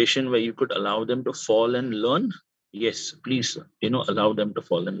situation where you could allow them to fall and learn. Yes, please, allow them to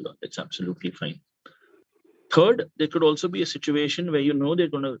fall and learn. It's absolutely fine. Third, there could also be a situation where they're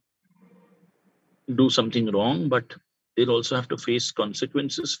going to do something wrong, but they'll also have to face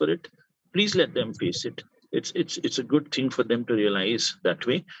consequences for it. Please let them face it. It's a good thing for them to realize that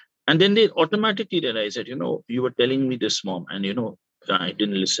way, and then they automatically realize that you were telling me this, mom, and I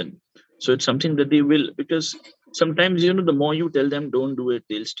didn't listen. So it's something that they will, because sometimes the more you tell them don't do it,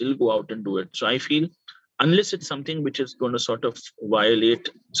 they'll still go out and do it. So I feel, unless it's something which is going to sort of violate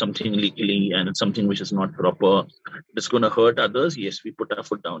something legally and it's something which is not proper, it's going to hurt others, yes, we put our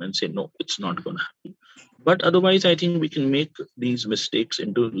foot down and say no, it's not going to happen. But otherwise, I think we can make these mistakes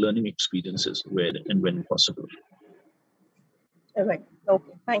into learning experiences where and when possible. All right.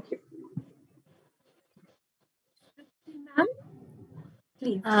 Okay. Thank you. Ma'am,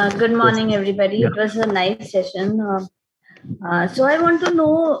 please. Good morning, everybody. Yeah. It was a nice session. So I want to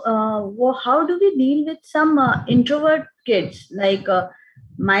know how do we deal with some introvert kids? Like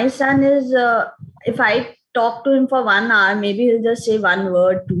my son is, if I talk to him for 1 hour, maybe he'll just say one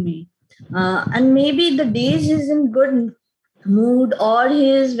word to me. And maybe the days isn't good mood or he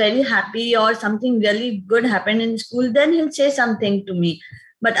is very happy or something really good happened in school, then he'll say something to me.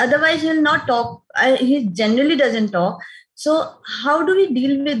 But otherwise, he'll not talk. He generally doesn't talk. So, how do we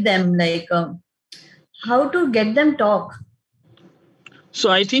deal with them? Like, how to get them talk? So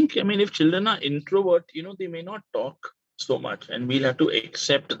I think, I mean, if children are introvert, they may not talk so much, and we'll have to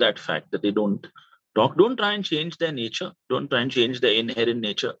accept that fact that they don't talk. Don't try and change their nature. Don't try and change their inherent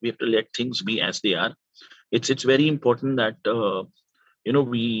nature. We have to let things be as they are. It's very important that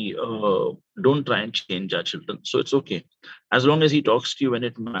we don't try and change our children. So it's okay as long as he talks to you when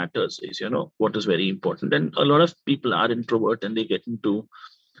it matters. Is what is very important. And a lot of people are introvert and they get into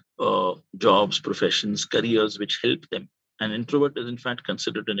jobs, professions, careers which help them. An introvert is in fact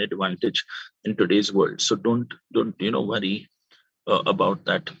considered an advantage in today's world. So don't worry about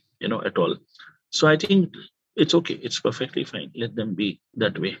that at all. So I think it's okay. It's perfectly fine. Let them be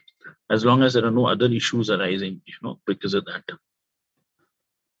that way, as long as there are no other issues arising because of that.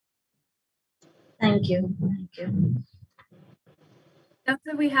 Thank you. Thank you.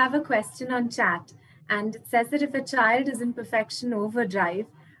 Doctor, we have a question on chat, and it says that if a child is in perfection overdrive,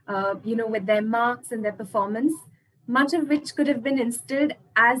 with their marks and their performance, much of which could have been instilled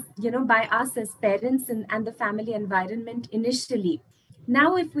as, by us as parents and the family environment initially.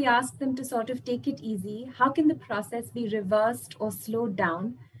 Now, if we ask them to sort of take it easy, how can the process be reversed or slowed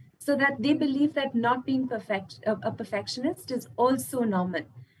down so that they believe that not being a perfectionist is also normal?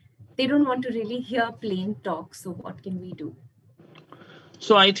 They don't want to really hear plain talk. So, what can we do?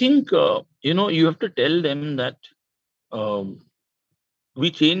 So I think you have to tell them that um,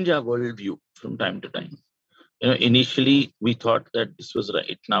 we change our worldview from time to time. Initially we thought that this was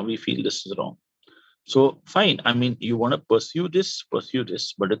right. Now we feel this is wrong. So fine. I mean, you want to pursue this,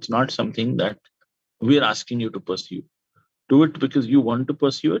 but it's not something that we're asking you to pursue. Do it because you want to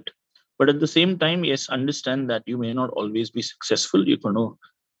pursue it. But at the same time, yes, understand that you may not always be successful. You're going to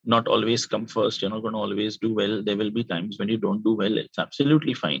not always come first. You're not going to always do well. There will be times when you don't do well. It's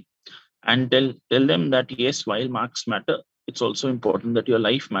absolutely fine. And tell them that yes, while marks matter, it's also important that your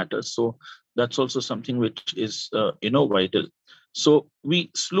life matters. So that's also something which is vital. So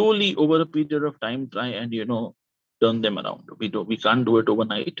we slowly over a period of time try and turn them around. We can't do it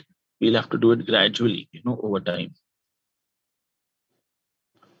overnight. We'll have to do it gradually over time.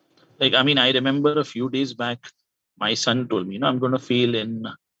 Like, I mean, I remember a few days back my son told me, I'm going to fail in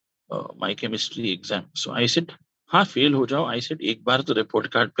my chemistry exam. So I said, हाँ fail हो जाओ. I said एक बार तो report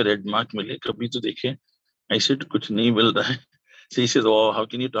card पे red mark मिले, कभी तो देखे. I said कुछ नहीं मिल रहा है. So he says, oh, how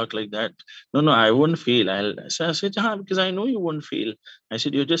can you talk like that? No, I won't fail. So I said, because I know you won't fail. I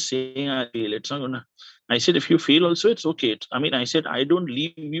said, you're just saying I fail. It's not gonna. I said, if you fail also, it's okay. I mean, I said, I don't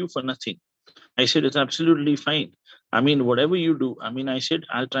leave you for nothing. I said, it's absolutely fine. I mean, whatever you do, I mean, I said,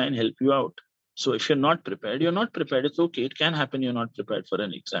 I'll try and help you out. So if you're not prepared, you're not prepared. It's okay. It can happen. You're not prepared for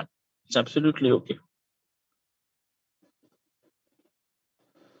an exam. It's absolutely okay.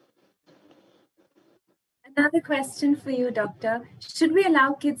 Another question for you, Doctor. Should we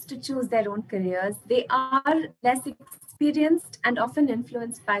allow kids to choose their own careers? They are less experienced and often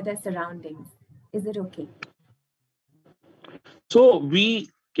influenced by their surroundings. Is it okay? So we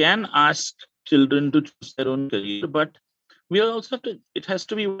can ask children to choose their own career, but we also have to, it has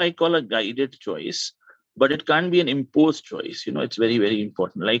to be what I call a guided choice, but it can't be an imposed choice. It's very, very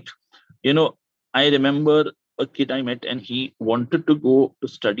important. Like, I remember a kid I met and he wanted to go to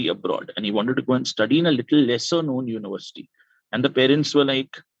study abroad and he wanted to go and study in a little lesser known university. And the parents were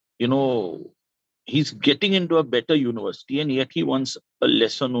like, he's getting into a better university and yet he wants a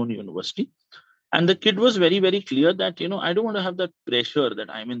lesser known university. And the kid was very, very clear that, I don't want to have that pressure that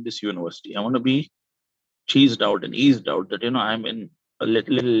I'm in this university. I want to be cheesed out and eased out that, I'm in a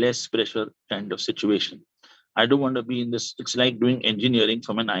little less pressure kind of situation. I don't want to be in this. It's like doing engineering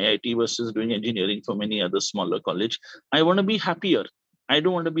from an IIT versus doing engineering from any other smaller college. I want to be happier. I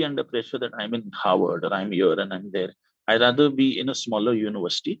don't want to be under pressure that I'm in Harvard or I'm here and I'm there. I'd rather be in a smaller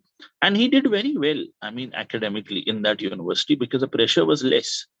university. And he did very well, I mean, academically in that university because the pressure was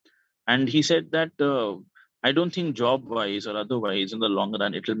less. And he said that I don't think job wise or otherwise in the long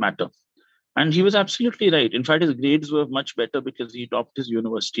run it will matter. And he was absolutely right. In fact, his grades were much better because he topped his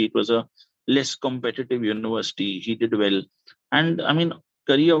university. It was a less competitive university. He did well. And I mean,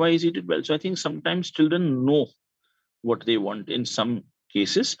 career wise, he did well. So I think sometimes children know what they want in some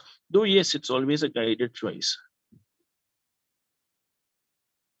cases. Though, yes, it's always a guided choice.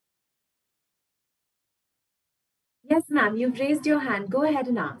 Yes, ma'am. You've raised your hand. Go ahead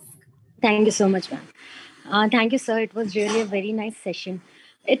and ask. Thank you so much, ma'am. Thank you, sir. It was really a very nice session.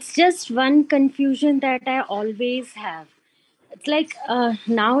 It's just one confusion that I always have. It's like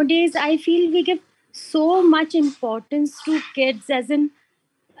nowadays I feel we give so much importance to kids, as in,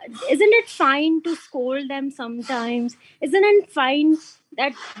 isn't it fine to scold them sometimes? Isn't it fine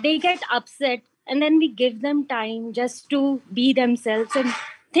that they get upset and then we give them time just to be themselves and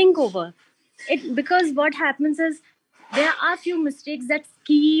think over it? Because what happens is there are few mistakes that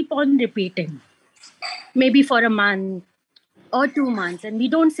keep on repeating, maybe for a month or 2 months, and we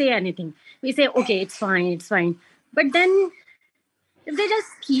don't say anything. We say, okay, it's fine, it's fine. But then if they just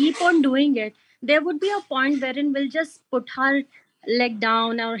keep on doing it, there would be a point wherein we'll just put our leg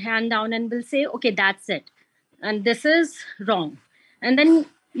down, our hand down, and we'll say, okay, that's it. And this is wrong. And then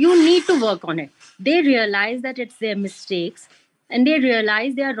you need to work on it. They realize that it's their mistakes and they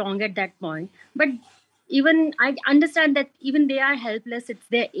realize they are wrong at that point. But even I understand that even they are helpless, it's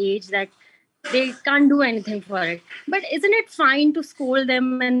their age that they can't do anything for it. But isn't it fine to scold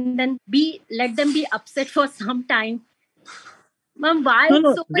them and then let them be upset for some time? Ma'am, why No, it's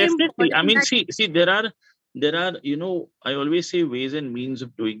no, so definitely. I important mean, that see, there are, I always say ways and means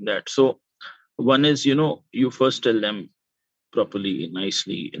of doing that. So one is, you first tell them properly,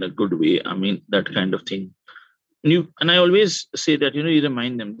 nicely, in a good way. I mean, that kind of thing. And I always say that, you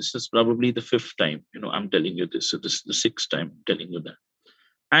remind them, this is probably the fifth time, I'm telling you this. So this is the sixth time I'm telling you that.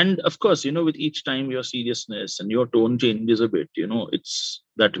 And of course, with each time your seriousness and your tone changes a bit, it's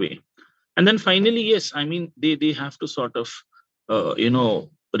that way. And then finally, yes, I mean, they have to sort of,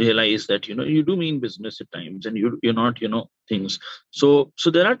 realize that, you do mean business at times and you're not, things. So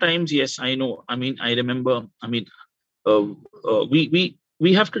there are times, yes, I know. I mean, I remember, I mean, uh,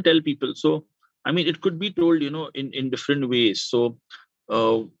 we have to tell people. So I mean, it could be told, in different ways. So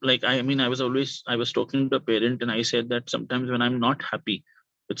like, I was talking to a parent and I said that sometimes when I'm not happy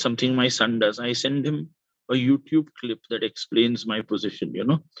with something my son does, I send him a YouTube clip that explains my position.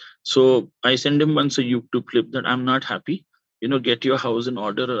 So I send him once a YouTube clip that I'm not happy, get your house in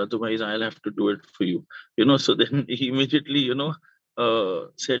order or otherwise I'll have to do it for you. So then he immediately,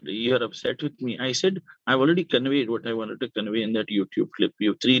 said, you're upset with me. I said, I've already conveyed what I wanted to convey in that YouTube clip.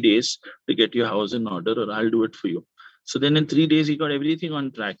 You have 3 days to get your house in order, or I'll do it for you. So then in 3 days, he got everything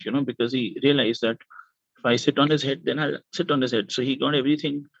on track, because he realized that if I sit on his head, then I'll sit on his head. So he got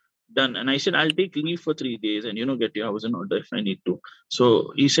everything done. And I said, I'll take leave for 3 days and, get your house in order if I need to.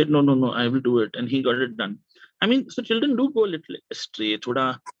 So he said, no, no, no, I will do it. And he got it done. I mean, so children do go a little astray.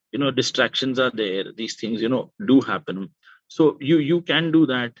 Thoda, distractions are there. These things, do happen. So you can do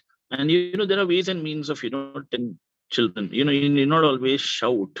that. And, there are ways and means of, telling children, you need not always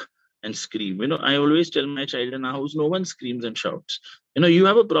shout and scream. I always tell my child in our house, no one screams and shouts. You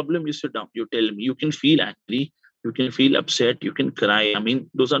have a problem, you sit down, you tell me. You can feel angry, you can feel upset, you can cry. I mean,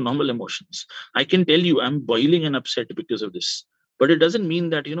 those are normal emotions. I can tell you I'm boiling and upset because of this. But it doesn't mean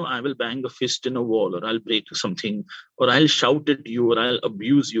that, I will bang a fist in a wall or I'll break something or I'll shout at you or I'll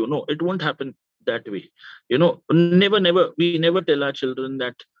abuse you. No, it won't happen that way. Never, we never tell our children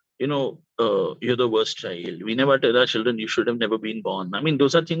that, you're the worst child. We never tell our children you should have never been born. I mean,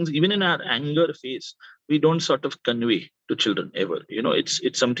 those are things, even in our anger phase, we don't sort of convey to children ever.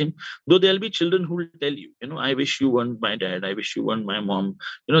 It's something, though there'll be children who will tell you, I wish you weren't my dad, I wish you weren't my mom.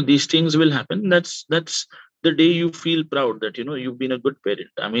 These things will happen. That's the day you feel proud that, you've been a good parent.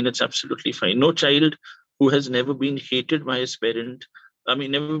 I mean, it's absolutely fine. No child who has never been hated by his parent, I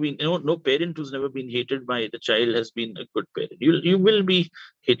mean, never been, no parent who's never been hated by the child has been a good parent. You will be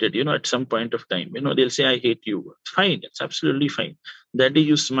hated, at some point of time. They'll say, I hate you. It's fine. It's absolutely fine. That day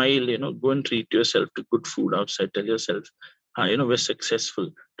you smile, go and treat yourself to good food outside. Tell yourself, we're successful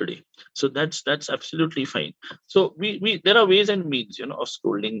today. So that's absolutely fine. So we there are ways and means, of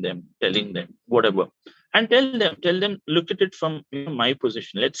scolding them, telling them, whatever. And tell them, look at it from my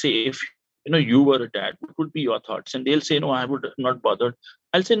position. Let's say if you were a dad, what would be your thoughts? And they'll say, no, I would not bothered.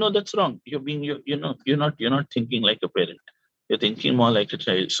 I'll say, no, that's wrong. You're not thinking like a parent. You're thinking more like a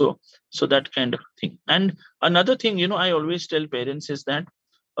child. So that kind of thing. And another thing, I always tell parents is that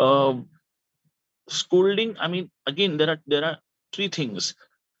um, scolding. I mean, again, there are three things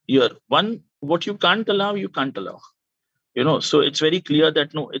here. One, what you can't allow, you can't allow. So it's very clear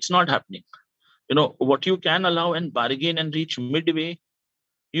that no, it's not happening. What you can allow and bargain and reach midway,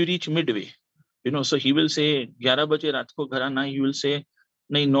 you reach midway. So he will say 11 baje raat ko ghar aana hai. You will say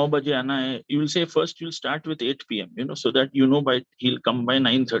nahi, 9 baje aana hai. You will say first you'll start with 8 p.m. So that by he'll come by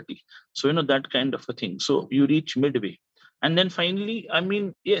 9:30. So that kind of a thing. So you reach midway. And then finally, I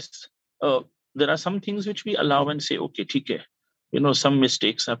mean, yes, uh, there are some things which we allow and say, okay, theek hai. Some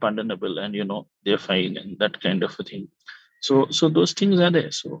mistakes are pardonable and they're fine and that kind of a thing. So those things are there.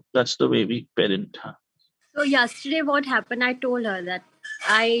 So that's the way we parent. so yesterday what happened, I told her that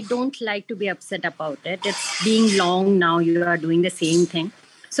I don't like to be upset about it. It's being long now, you are doing the same thing.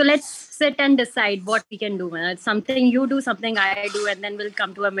 So let's sit and decide what we can do. Something you do, something I do, and then we'll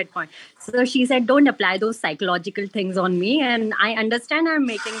come to a midpoint. So she said, don't apply those psychological things on me. And I understand I'm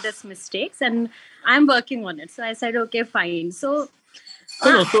making this mistakes and I'm working on it. So I said, okay, fine. So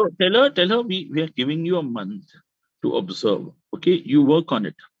No. So tell her we are giving you a month to observe. Okay, you work on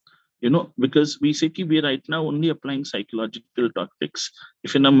it. Because we say we are right now only applying psychological tactics.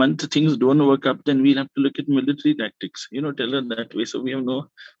 If in a month things don't work up, then we'll have to look at military tactics. Tell her that way. So we have no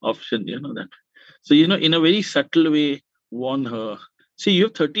option. That. So in a very subtle way, warn her. See, you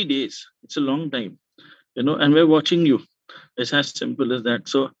have 30 days. It's a long time. And we're watching you. It's as simple as that.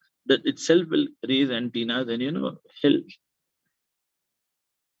 So that itself will raise antennas and help.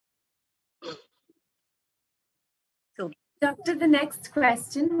 So, Doctor, the next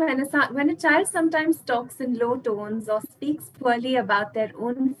question: when a child sometimes talks in low tones or speaks poorly about their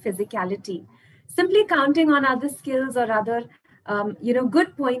own physicality, simply counting on other skills or other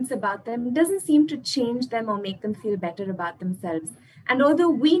good points about them doesn't seem to change them or make them feel better about themselves. And although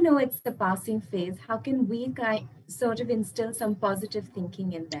we know it's a passing phase, how can we sort of instill some positive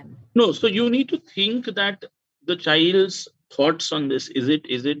thinking in them? No, so you need to think that the child's thoughts on this, is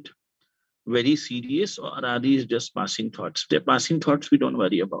it very serious, or are these just passing thoughts? If they're passing thoughts, we don't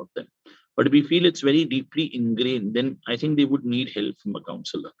worry about them. But if we feel it's very deeply ingrained, then I think they would need help from a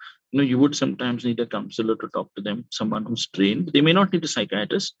counselor. You would sometimes need a counselor to talk to them, someone who's trained. They may not need a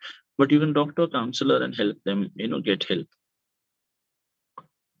psychiatrist, but you can talk to a counselor and help them, get help.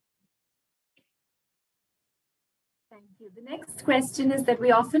 Thank you. The next question is that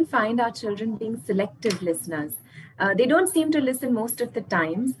we often find our children being selective listeners. They don't seem to listen most of the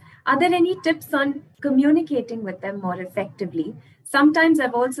times. Are there any tips on communicating with them more effectively? Sometimes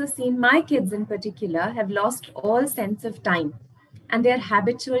I've also seen my kids in particular have lost all sense of time, and they're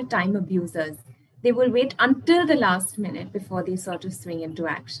habitual time abusers. They will wait until the last minute before they sort of swing into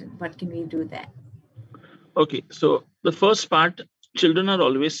action. What can we do there? Okay, so the first part, children are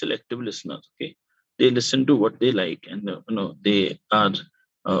always selective listeners. Okay, they listen to what they like, and they are,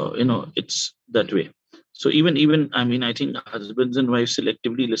 it's that way. So even I mean, I think husbands and wives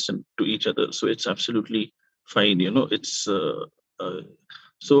selectively listen to each other, so it's absolutely fine. It's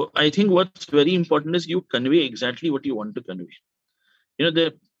so I think what's very important is you convey exactly what you want to convey.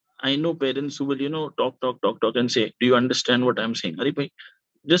 There, I know parents who will talk and say, "Do you understand what I'm saying?" Are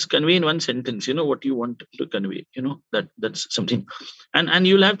just convey in one sentence what you want to convey. That's something. And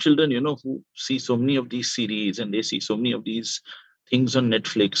you'll have children who see so many of these series, and they see so many of these things on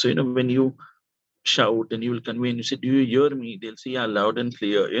Netflix. So when you shout and you will convey and you say, "Do you hear me?" They'll say, "Yeah, loud and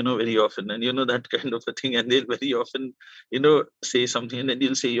clear," very often. And that kind of a thing. And they'll very often say something, and then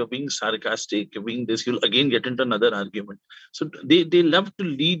you'll say, "You're being sarcastic, you're being this." You'll again get into another argument. So they love to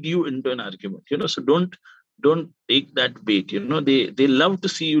lead you into an argument. So don't take that bait. They love to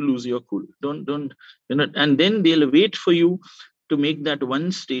see you lose your cool. Don't and then they'll wait for you to make that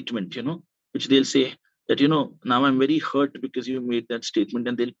one statement, which they'll say that, now I'm very hurt because you made that statement,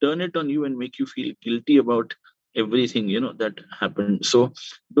 and they'll turn it on you and make you feel guilty about everything, that happened. So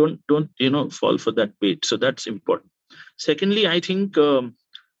don't fall for that bait. So that's important. Secondly, I think the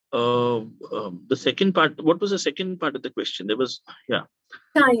second part, what was the second part of the question? There was, yeah.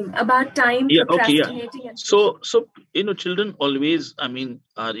 Time, Yeah, okay, yeah. procrastinating. And So children always, I mean,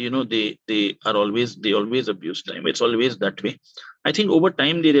 are they always abuse time. It's always that way. I think over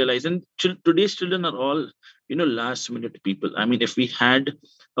time they realize, and today's children are all last minute people. I mean, if we had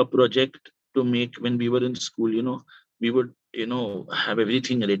a project to make when we were in school, we would have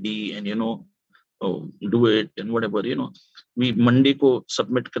everything ready, and do it and whatever. We Monday ko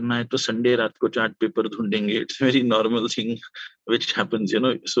submit karna hai, to Sunday raat ko chart paper dhundenge. It's a very normal thing which happens.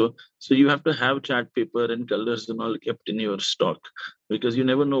 So you have to have chart paper and colors and all kept in your stock, because you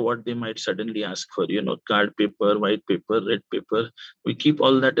never know what they might suddenly ask for. Card paper, white paper, red paper. We keep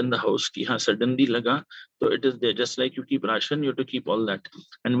all that in the house. Ki ha suddenly laga, so it is there. Just like you keep ration, you have to keep all that.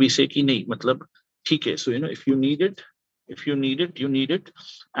 And we say ki nahi, matlab theek hai. So if you need it, you need it,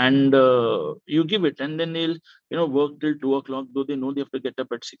 and you give it, and then they'll work till 2 o'clock, though they know they have to get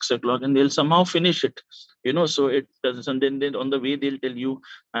up at 6 o'clock, and they'll somehow finish it. So it doesn't. And then on the way they'll tell you,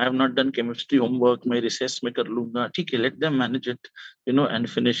 "I have not done chemistry homework, my recess mein kar lunga." Okay, let them manage it, and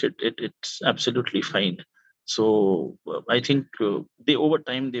finish it. It's absolutely fine. So I think they over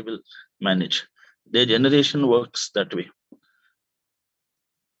time they will manage. Their generation works that way.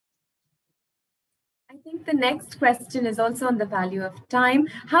 I think the next question is also on the value of time.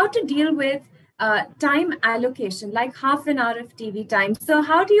 How to deal with time allocation, like half an hour of TV time. So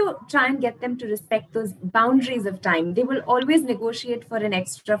how do you try and get them to respect those boundaries of time? They will always negotiate for an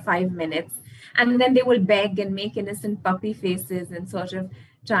extra 5 minutes, and then they will beg and make innocent puppy faces and sort of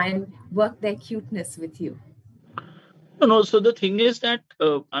try and work their cuteness with you? No. So the thing is that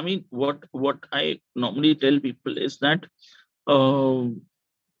I mean, what I normally tell people is that um,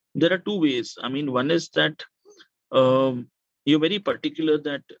 there are two ways. I mean, one is that you're very particular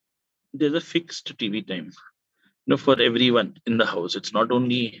that there's a fixed TV time, for everyone in the house. It's not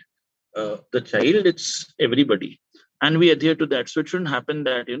only the child, it's everybody. And we adhere to that. So it shouldn't happen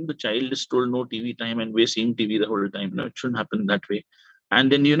that, the child is told no TV time and we're seeing TV the whole time. No, it shouldn't happen that way.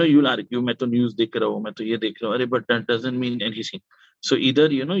 And then, you'll argue, मैं तो news देख रहा हूँ, मैं तो ये देख रहा हूँ. अरे, but that doesn't mean anything. So either,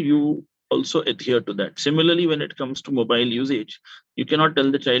 you also adhere to that. Similarly, when it comes to mobile usage, you cannot tell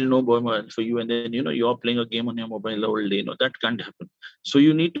the child no mobile for you, and then, you're playing a game on your mobile the whole day. No, that can't happen. So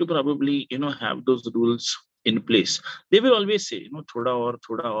you need to probably, have those rules in place. They will always say, thoda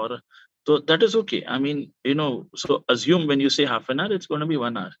or. So that is okay. I mean, so assume when you say half an hour, it's going to be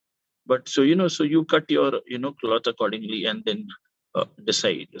 1 hour. But so, so you cut your, cloth accordingly and then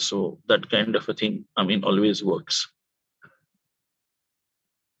decide. So that kind of a thing, I mean, always works.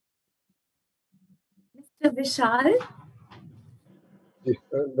 Mr. Vishal?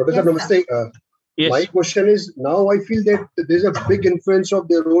 Dr. Yes, Namaste. Yes. My question is, now I feel that there's a big influence of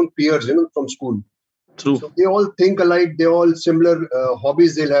their own peers, from school. True. So they all think alike, they all similar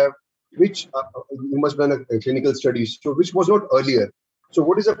hobbies they'll have, which you must have done a clinical studies, so which was not earlier. So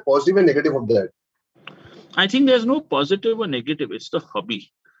what is the positive and negative of that? I think there's no positive or negative. It's the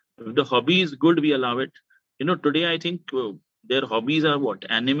hobby. If the hobby is good, we allow it. Today I think their hobbies are what?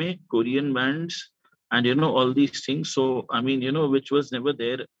 Anime, Korean bands, and all these things. So I mean, which was never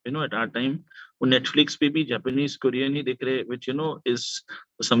there, at our time. On Netflix, maybe Japanese, Korean, hi dikh rahe, which is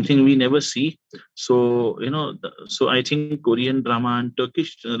something we never see. So so I think Korean drama and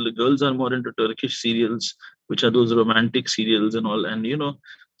Turkish the girls are more into Turkish serials, which are those romantic serials and all, and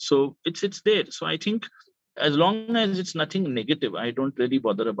so it's there. So I think as long as it's nothing negative, I don't really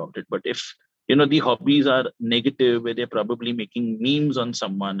bother about it. But if the hobbies are negative, where they're probably making memes on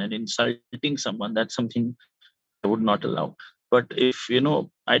someone and insulting someone, that's something I would not allow. But if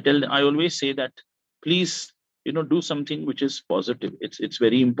I always say that please do something which is positive. It's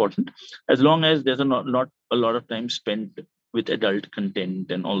very important. As long as there's not a lot of time spent with adult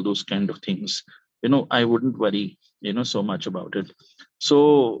content and all those kind of things, I wouldn't worry so much about it.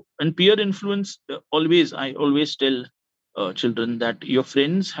 So, and peer influence, I always tell children that your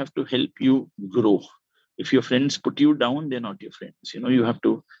friends have to help you grow. If your friends put you down, they're not your friends. You have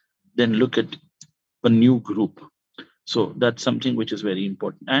to then look at a new group. So that's something which is very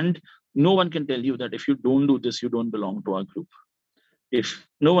important. And no one can tell you that if you don't do this, you don't belong to our group. If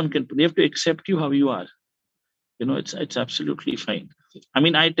no one can, they have to accept you how you are. It's absolutely fine. I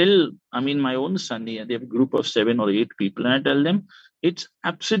mean, my own son, they have a group of 7 or 8 people, and I tell them it's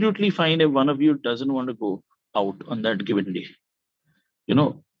absolutely fine if one of you doesn't want to go out on that given day.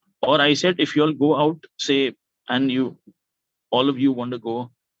 Or I said, if you all go out, say, and all of you want to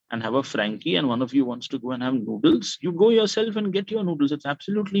go and have a Frankie, and one of you wants to go and have noodles, you go yourself and get your noodles. It's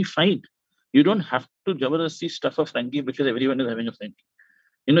absolutely fine. You don't have to jabardasti stuff a Frankie because everyone is having a Frankie.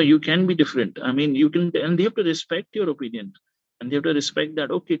 You can be different. I mean, you can, and they have to respect your opinion. And they have to respect that,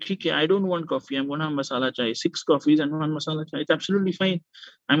 okay, okay, I don't want coffee. I'm going to have masala chai, 6 coffees and 1 masala chai. It's absolutely fine.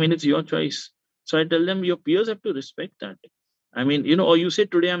 I mean, it's your choice. So I tell them, your peers have to respect that. I mean, or you say,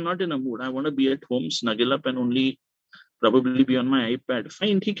 today I'm not in a mood. I want to be at home, snuggle up and only probably be on my iPad.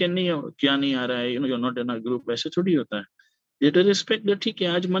 Fine, ठीक है, नहीं क्या नहीं आ रहा है, you're not in a group. ऐसे थोड़ी होता है. They have to respect that, ठीक है,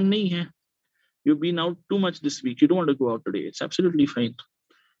 आज मन नहीं है. You've been out too much this week. You don't want to go out today. It's absolutely fine.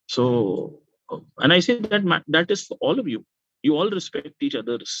 So, and I say that is for all of you. You all respect each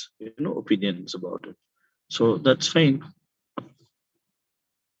other's, opinions about it. So that's fine.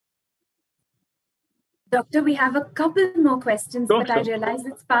 Doctor, we have a couple more questions, Sure, but I realize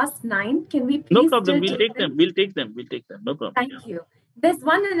it's past 9. Can we please no problem. still We'll take them. We'll take them. No problem. Thank you. There's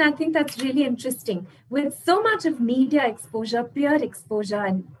one, and I think that's really interesting. With so much of media exposure, peer exposure,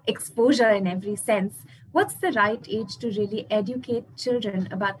 and exposure in every sense, what's the right age to really educate children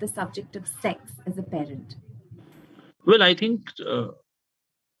about the subject of sex as a parent? Well, I think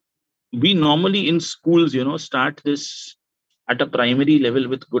we normally in schools, start this at a primary level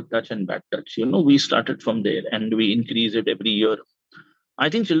with good touch and bad touch. We started from there and we increase it every year. I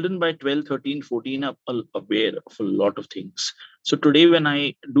think children by 12, 13, 14 are aware of a lot of things. So today when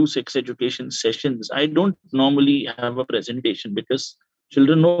I do sex education sessions, I don't normally have a presentation because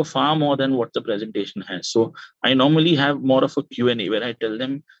children know far more than what the presentation has. So I normally have more of a Q&A where I tell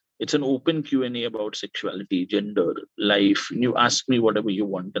them it's an open Q&A about sexuality, gender, life. And you ask me whatever you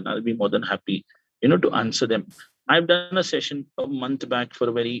want and I'll be more than happy, to answer them. I've done a session a month back for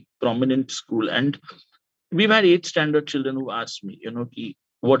a very prominent school, and we've had 8th standard children who asked me,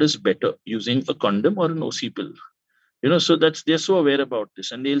 what is better, using a condom or an OC pill? So they're so aware about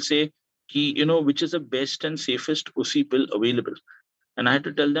this, and they'll say, which is the best and safest OC pill available. And I had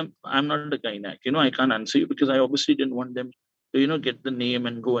to tell them, I'm not a gynac. I can't answer you because I obviously didn't want them to, get the name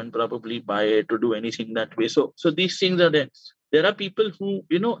and go and probably buy it to do anything that way. So these things are there. There are people who,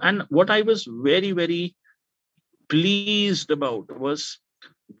 and what I was very, very pleased about was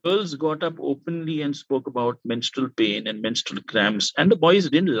girls got up openly and spoke about menstrual pain and menstrual cramps, and the boys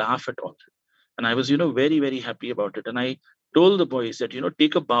didn't laugh at all. And I was, very, very happy about it. And I told the boys that,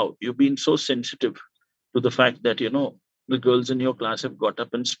 take a bow. You've been so sensitive to the fact that, the girls in your class have got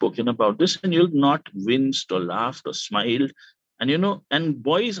up and spoken about this, and you've not winced or laughed or smiled. And, and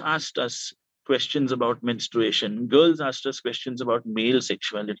boys asked us questions about menstruation, girls asked us questions about male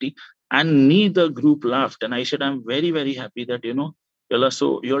sexuality, and neither group laughed. And I said, I'm very, very happy that,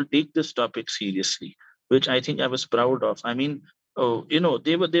 you'll take this topic seriously, which I think I was proud of. I mean, oh,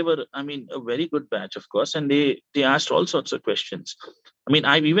 they were, I mean, a very good batch, of course, and they asked all sorts of questions. I mean,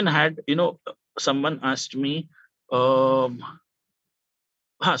 I've even had, someone asked me, um,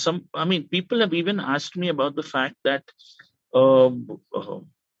 people have even asked me about the fact that,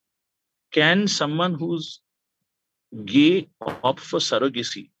 can someone who's gay opt for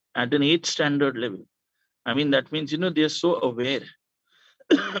surrogacy at an 8th standard level? I mean, that means, they're so aware.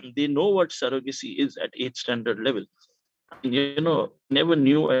 They know what surrogacy is at 8th standard level. I never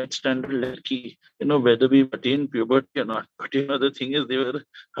knew at 8th standard level, whether we attained puberty or not. But, the thing is, they were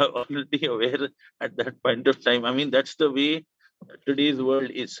already aware at that point of time. I mean, that's the way today's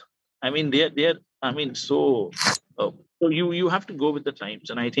world is. I mean, they're, I mean, so you have to go with the times.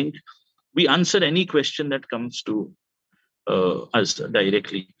 And I think we answer any question that comes to us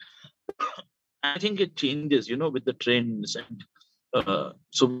directly. I think it changes, with the trends. And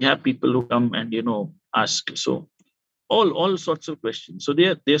so we have people who come and, ask. So all sorts of questions. So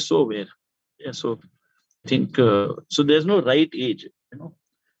they're so aware. Yeah. So I think so. There's no right age.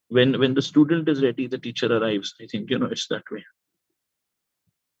 When the student is ready, the teacher arrives. I think it's that way.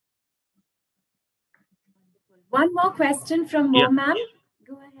 One more question from Mo, ma'am.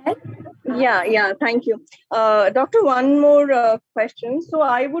 Go ahead. Yeah, thank you. Doctor, one more question. So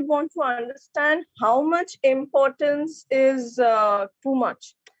I would want to understand how much importance is too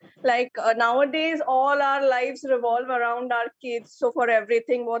much. Like nowadays, all our lives revolve around our kids. So for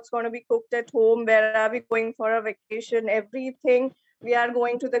everything, what's going to be cooked at home, where are we going for a vacation, everything, we are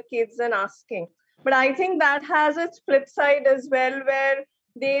going to the kids and asking. But I think that has its flip side as well, where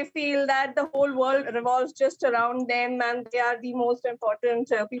they feel that the whole world revolves just around them and they are the most important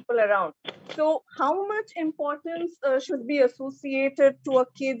people around. So how much importance should be associated to a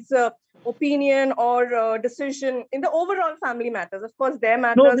kid's opinion or decision in the overall family matters? Of course, their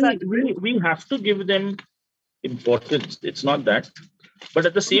matters No, are different. we have to give them importance. It's not that. But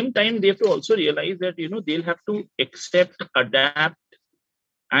at the same time, they have to also realize that, they'll have to accept, adapt,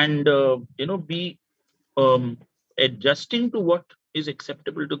 and, be adjusting to what is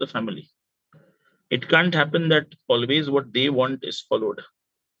acceptable to the family. It can't happen that always what they want is followed.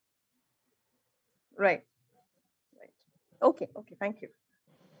 Right. Okay, thank you.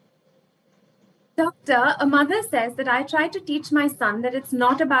 Doctor, a mother says that I try to teach my son that it's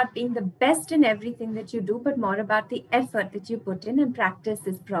not about being the best in everything that you do, but more about the effort that you put in, and practice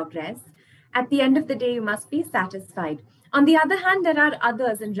is progress. At the end of the day, you must be satisfied. On the other hand, there are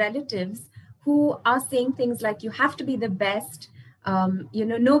others and relatives who are saying things like, you have to be the best.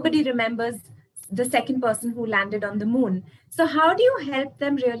 Nobody remembers the second person who landed on the moon. So how do you help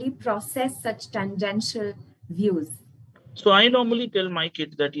them really process such tangential views? So I normally tell my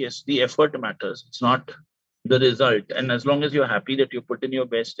kids that yes, the effort matters. It's not the result. And as long as you're happy that you put in your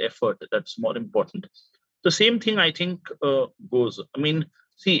best effort, that's more important. The same thing I think goes. I mean,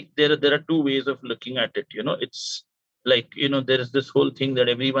 see, there are two ways of looking at it. It's like, there is this whole thing that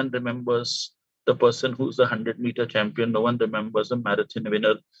everyone remembers the person who's the 100-meter champion. No one remembers the marathon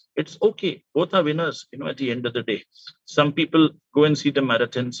winner. It's okay. Both are winners, at the end of the day. Some people go and see the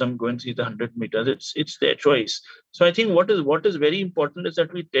marathon, some go and see the 100 meters. It's their choice. So I think what is very important is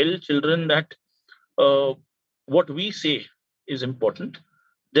that we tell children that what we say is important.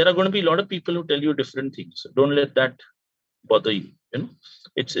 There are going to be a lot of people who tell you different things. Don't let that bother you.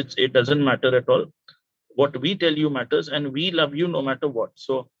 It doesn't matter at all. What we tell you matters, and we love you no matter what.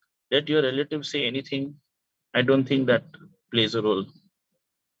 So let your relatives say anything. I don't think that plays a role.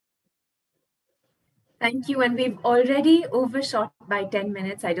 Thank you. And we've already overshot by 10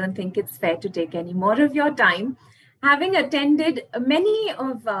 minutes. I don't think it's fair to take any more of your time. Having attended many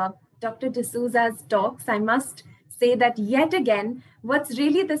of Dr. Desousa's talks, I must say that yet again, what's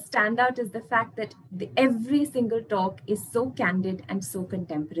really the standout is the fact that every single talk is so candid and so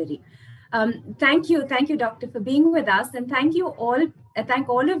contemporary. Thank you, Doctor, for being with us, and thank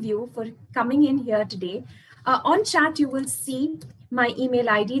all of you for coming in here today. On chat, you will see my email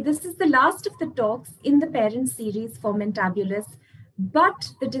ID. This is the last of the talks in the parent series for Mentabulous,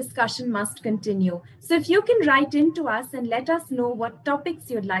 but the discussion must continue. So if you can write into us and let us know what topics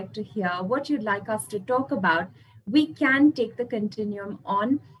you'd like to hear, what you'd like us to talk about, we can take the continuum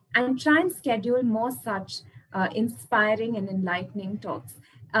on and try and schedule more such inspiring and enlightening talks.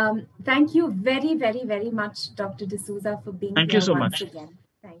 Thank you very, very, very much, Dr. Desousa, for being Thank here you so once much. again.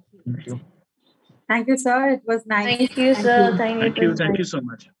 Thank you. Thank you. Thank you, sir. It was nice. Thank you, sir. Thank you. Thank you so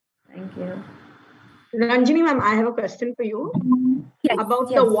much. Thank you. Ranjini ma'am, I have a question for you about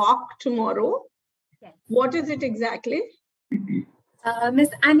the walk tomorrow. Yes. What is it exactly? Miss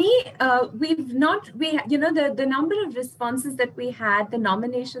Annie, the number of responses that we had, the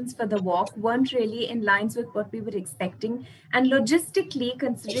nominations for the walk weren't really in lines with what we were expecting. And logistically,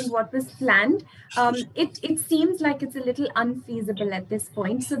 considering what was planned, it seems like it's a little unfeasible at this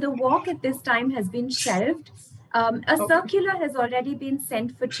point. So the walk at this time has been shelved. A circular has already been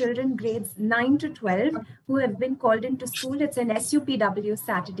sent for children grades 9 to 12 who have been called into school. It's an SUPW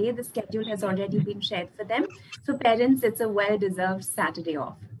Saturday. The schedule has already been shared for them. For parents, it's a well-deserved Saturday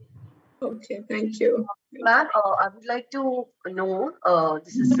off. Okay, thank you. Ma'am, I would like to know,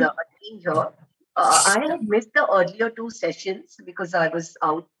 this is a team here. I had missed the earlier 2 sessions because I was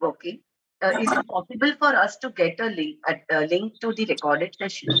out working. Is it possible for us to get a link to the recorded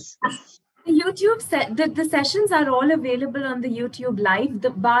sessions? The YouTube the sessions are all available on the YouTube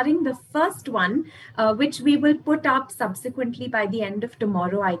Live, barring the first one, which we will put up subsequently by the end of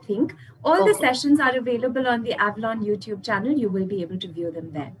tomorrow, I think. All the sessions are available on the Avalon YouTube channel. You will be able to view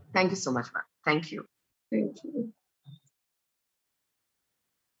them there. Thank you so much, ma'am. Thank you. Thank you.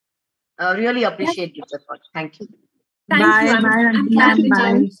 Really appreciate your effort. Thank you. Thank you. I'm glad to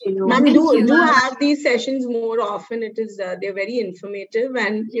join you. Ma'am, do have these sessions more often. It is they're very informative,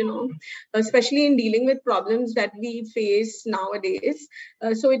 and especially in dealing with problems that we face nowadays.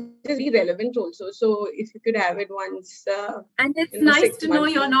 So it is very relevant also. So if you could have it once. And it's nice to know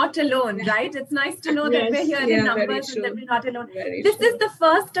you're not alone, right? It's nice to know that we're here in numbers and that we're not alone. This is the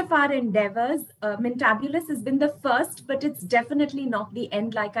first of our endeavors. Mentabulous has been the first, but it's definitely not the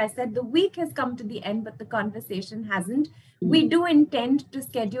end. Like I said, the week has come to the end, but the conversation hasn't. We do intend to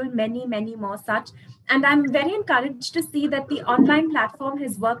schedule many, many more such. And I'm very encouraged to see that the online platform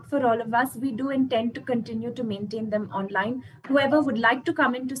has worked for all of us. We do intend to continue to maintain them online. Whoever would like to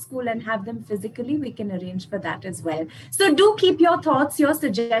come into school and have them physically, we can arrange for that as well. So do keep your thoughts, your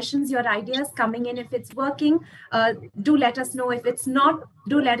suggestions, your ideas coming in. If it's working, do let us know. If it's not,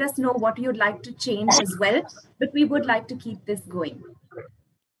 do let us know what you'd like to change as well. But we would like to keep this going.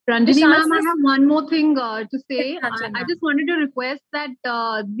 Ranjini ma'am, I have one more thing to say. I just wanted to request that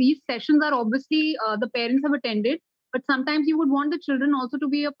these sessions are obviously the parents have attended, but sometimes you would want the children also to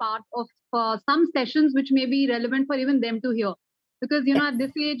be a part of some sessions which may be relevant for even them to hear. Because, at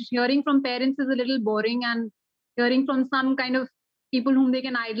this age, hearing from parents is a little boring, and hearing from some kind of people whom they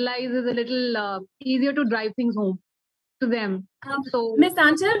can idolize is a little easier to drive things home to them. So, Ms.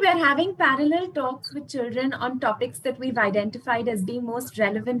 Anchal, we're having parallel talks with children on topics that we've identified as being most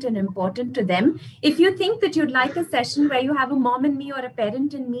relevant and important to them. If you think that you'd like a session where you have a mom and me or a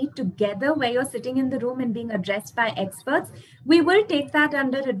parent and me together, where you're sitting in the room and being addressed by experts, we will take that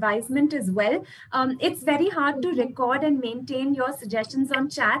under advisement as well. It's very hard to record and maintain your suggestions on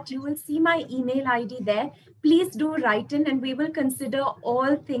chat. You will see my email ID there. Please do write in, and we will consider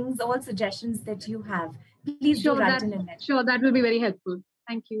all things, all suggestions that you have. Please do write in. Sure, that will be very helpful.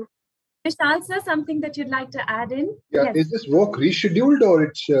 Thank you. Vishal sir, something that you'd like to add in? Yeah, yes. Is this walk rescheduled or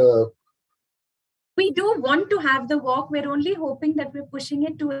it's... We do want to have the walk. We're only hoping that we're pushing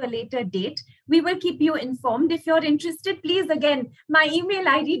it to a later date. We will keep you informed. If you're interested, please, again, my email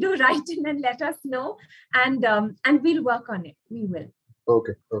ID, do write in and let us know. And we'll work on it. We will.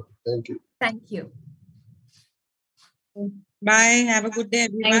 Okay. Thank you. Thank you. Bye. Have a good day,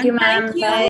 everyone. Thank you, ma'am. Bye.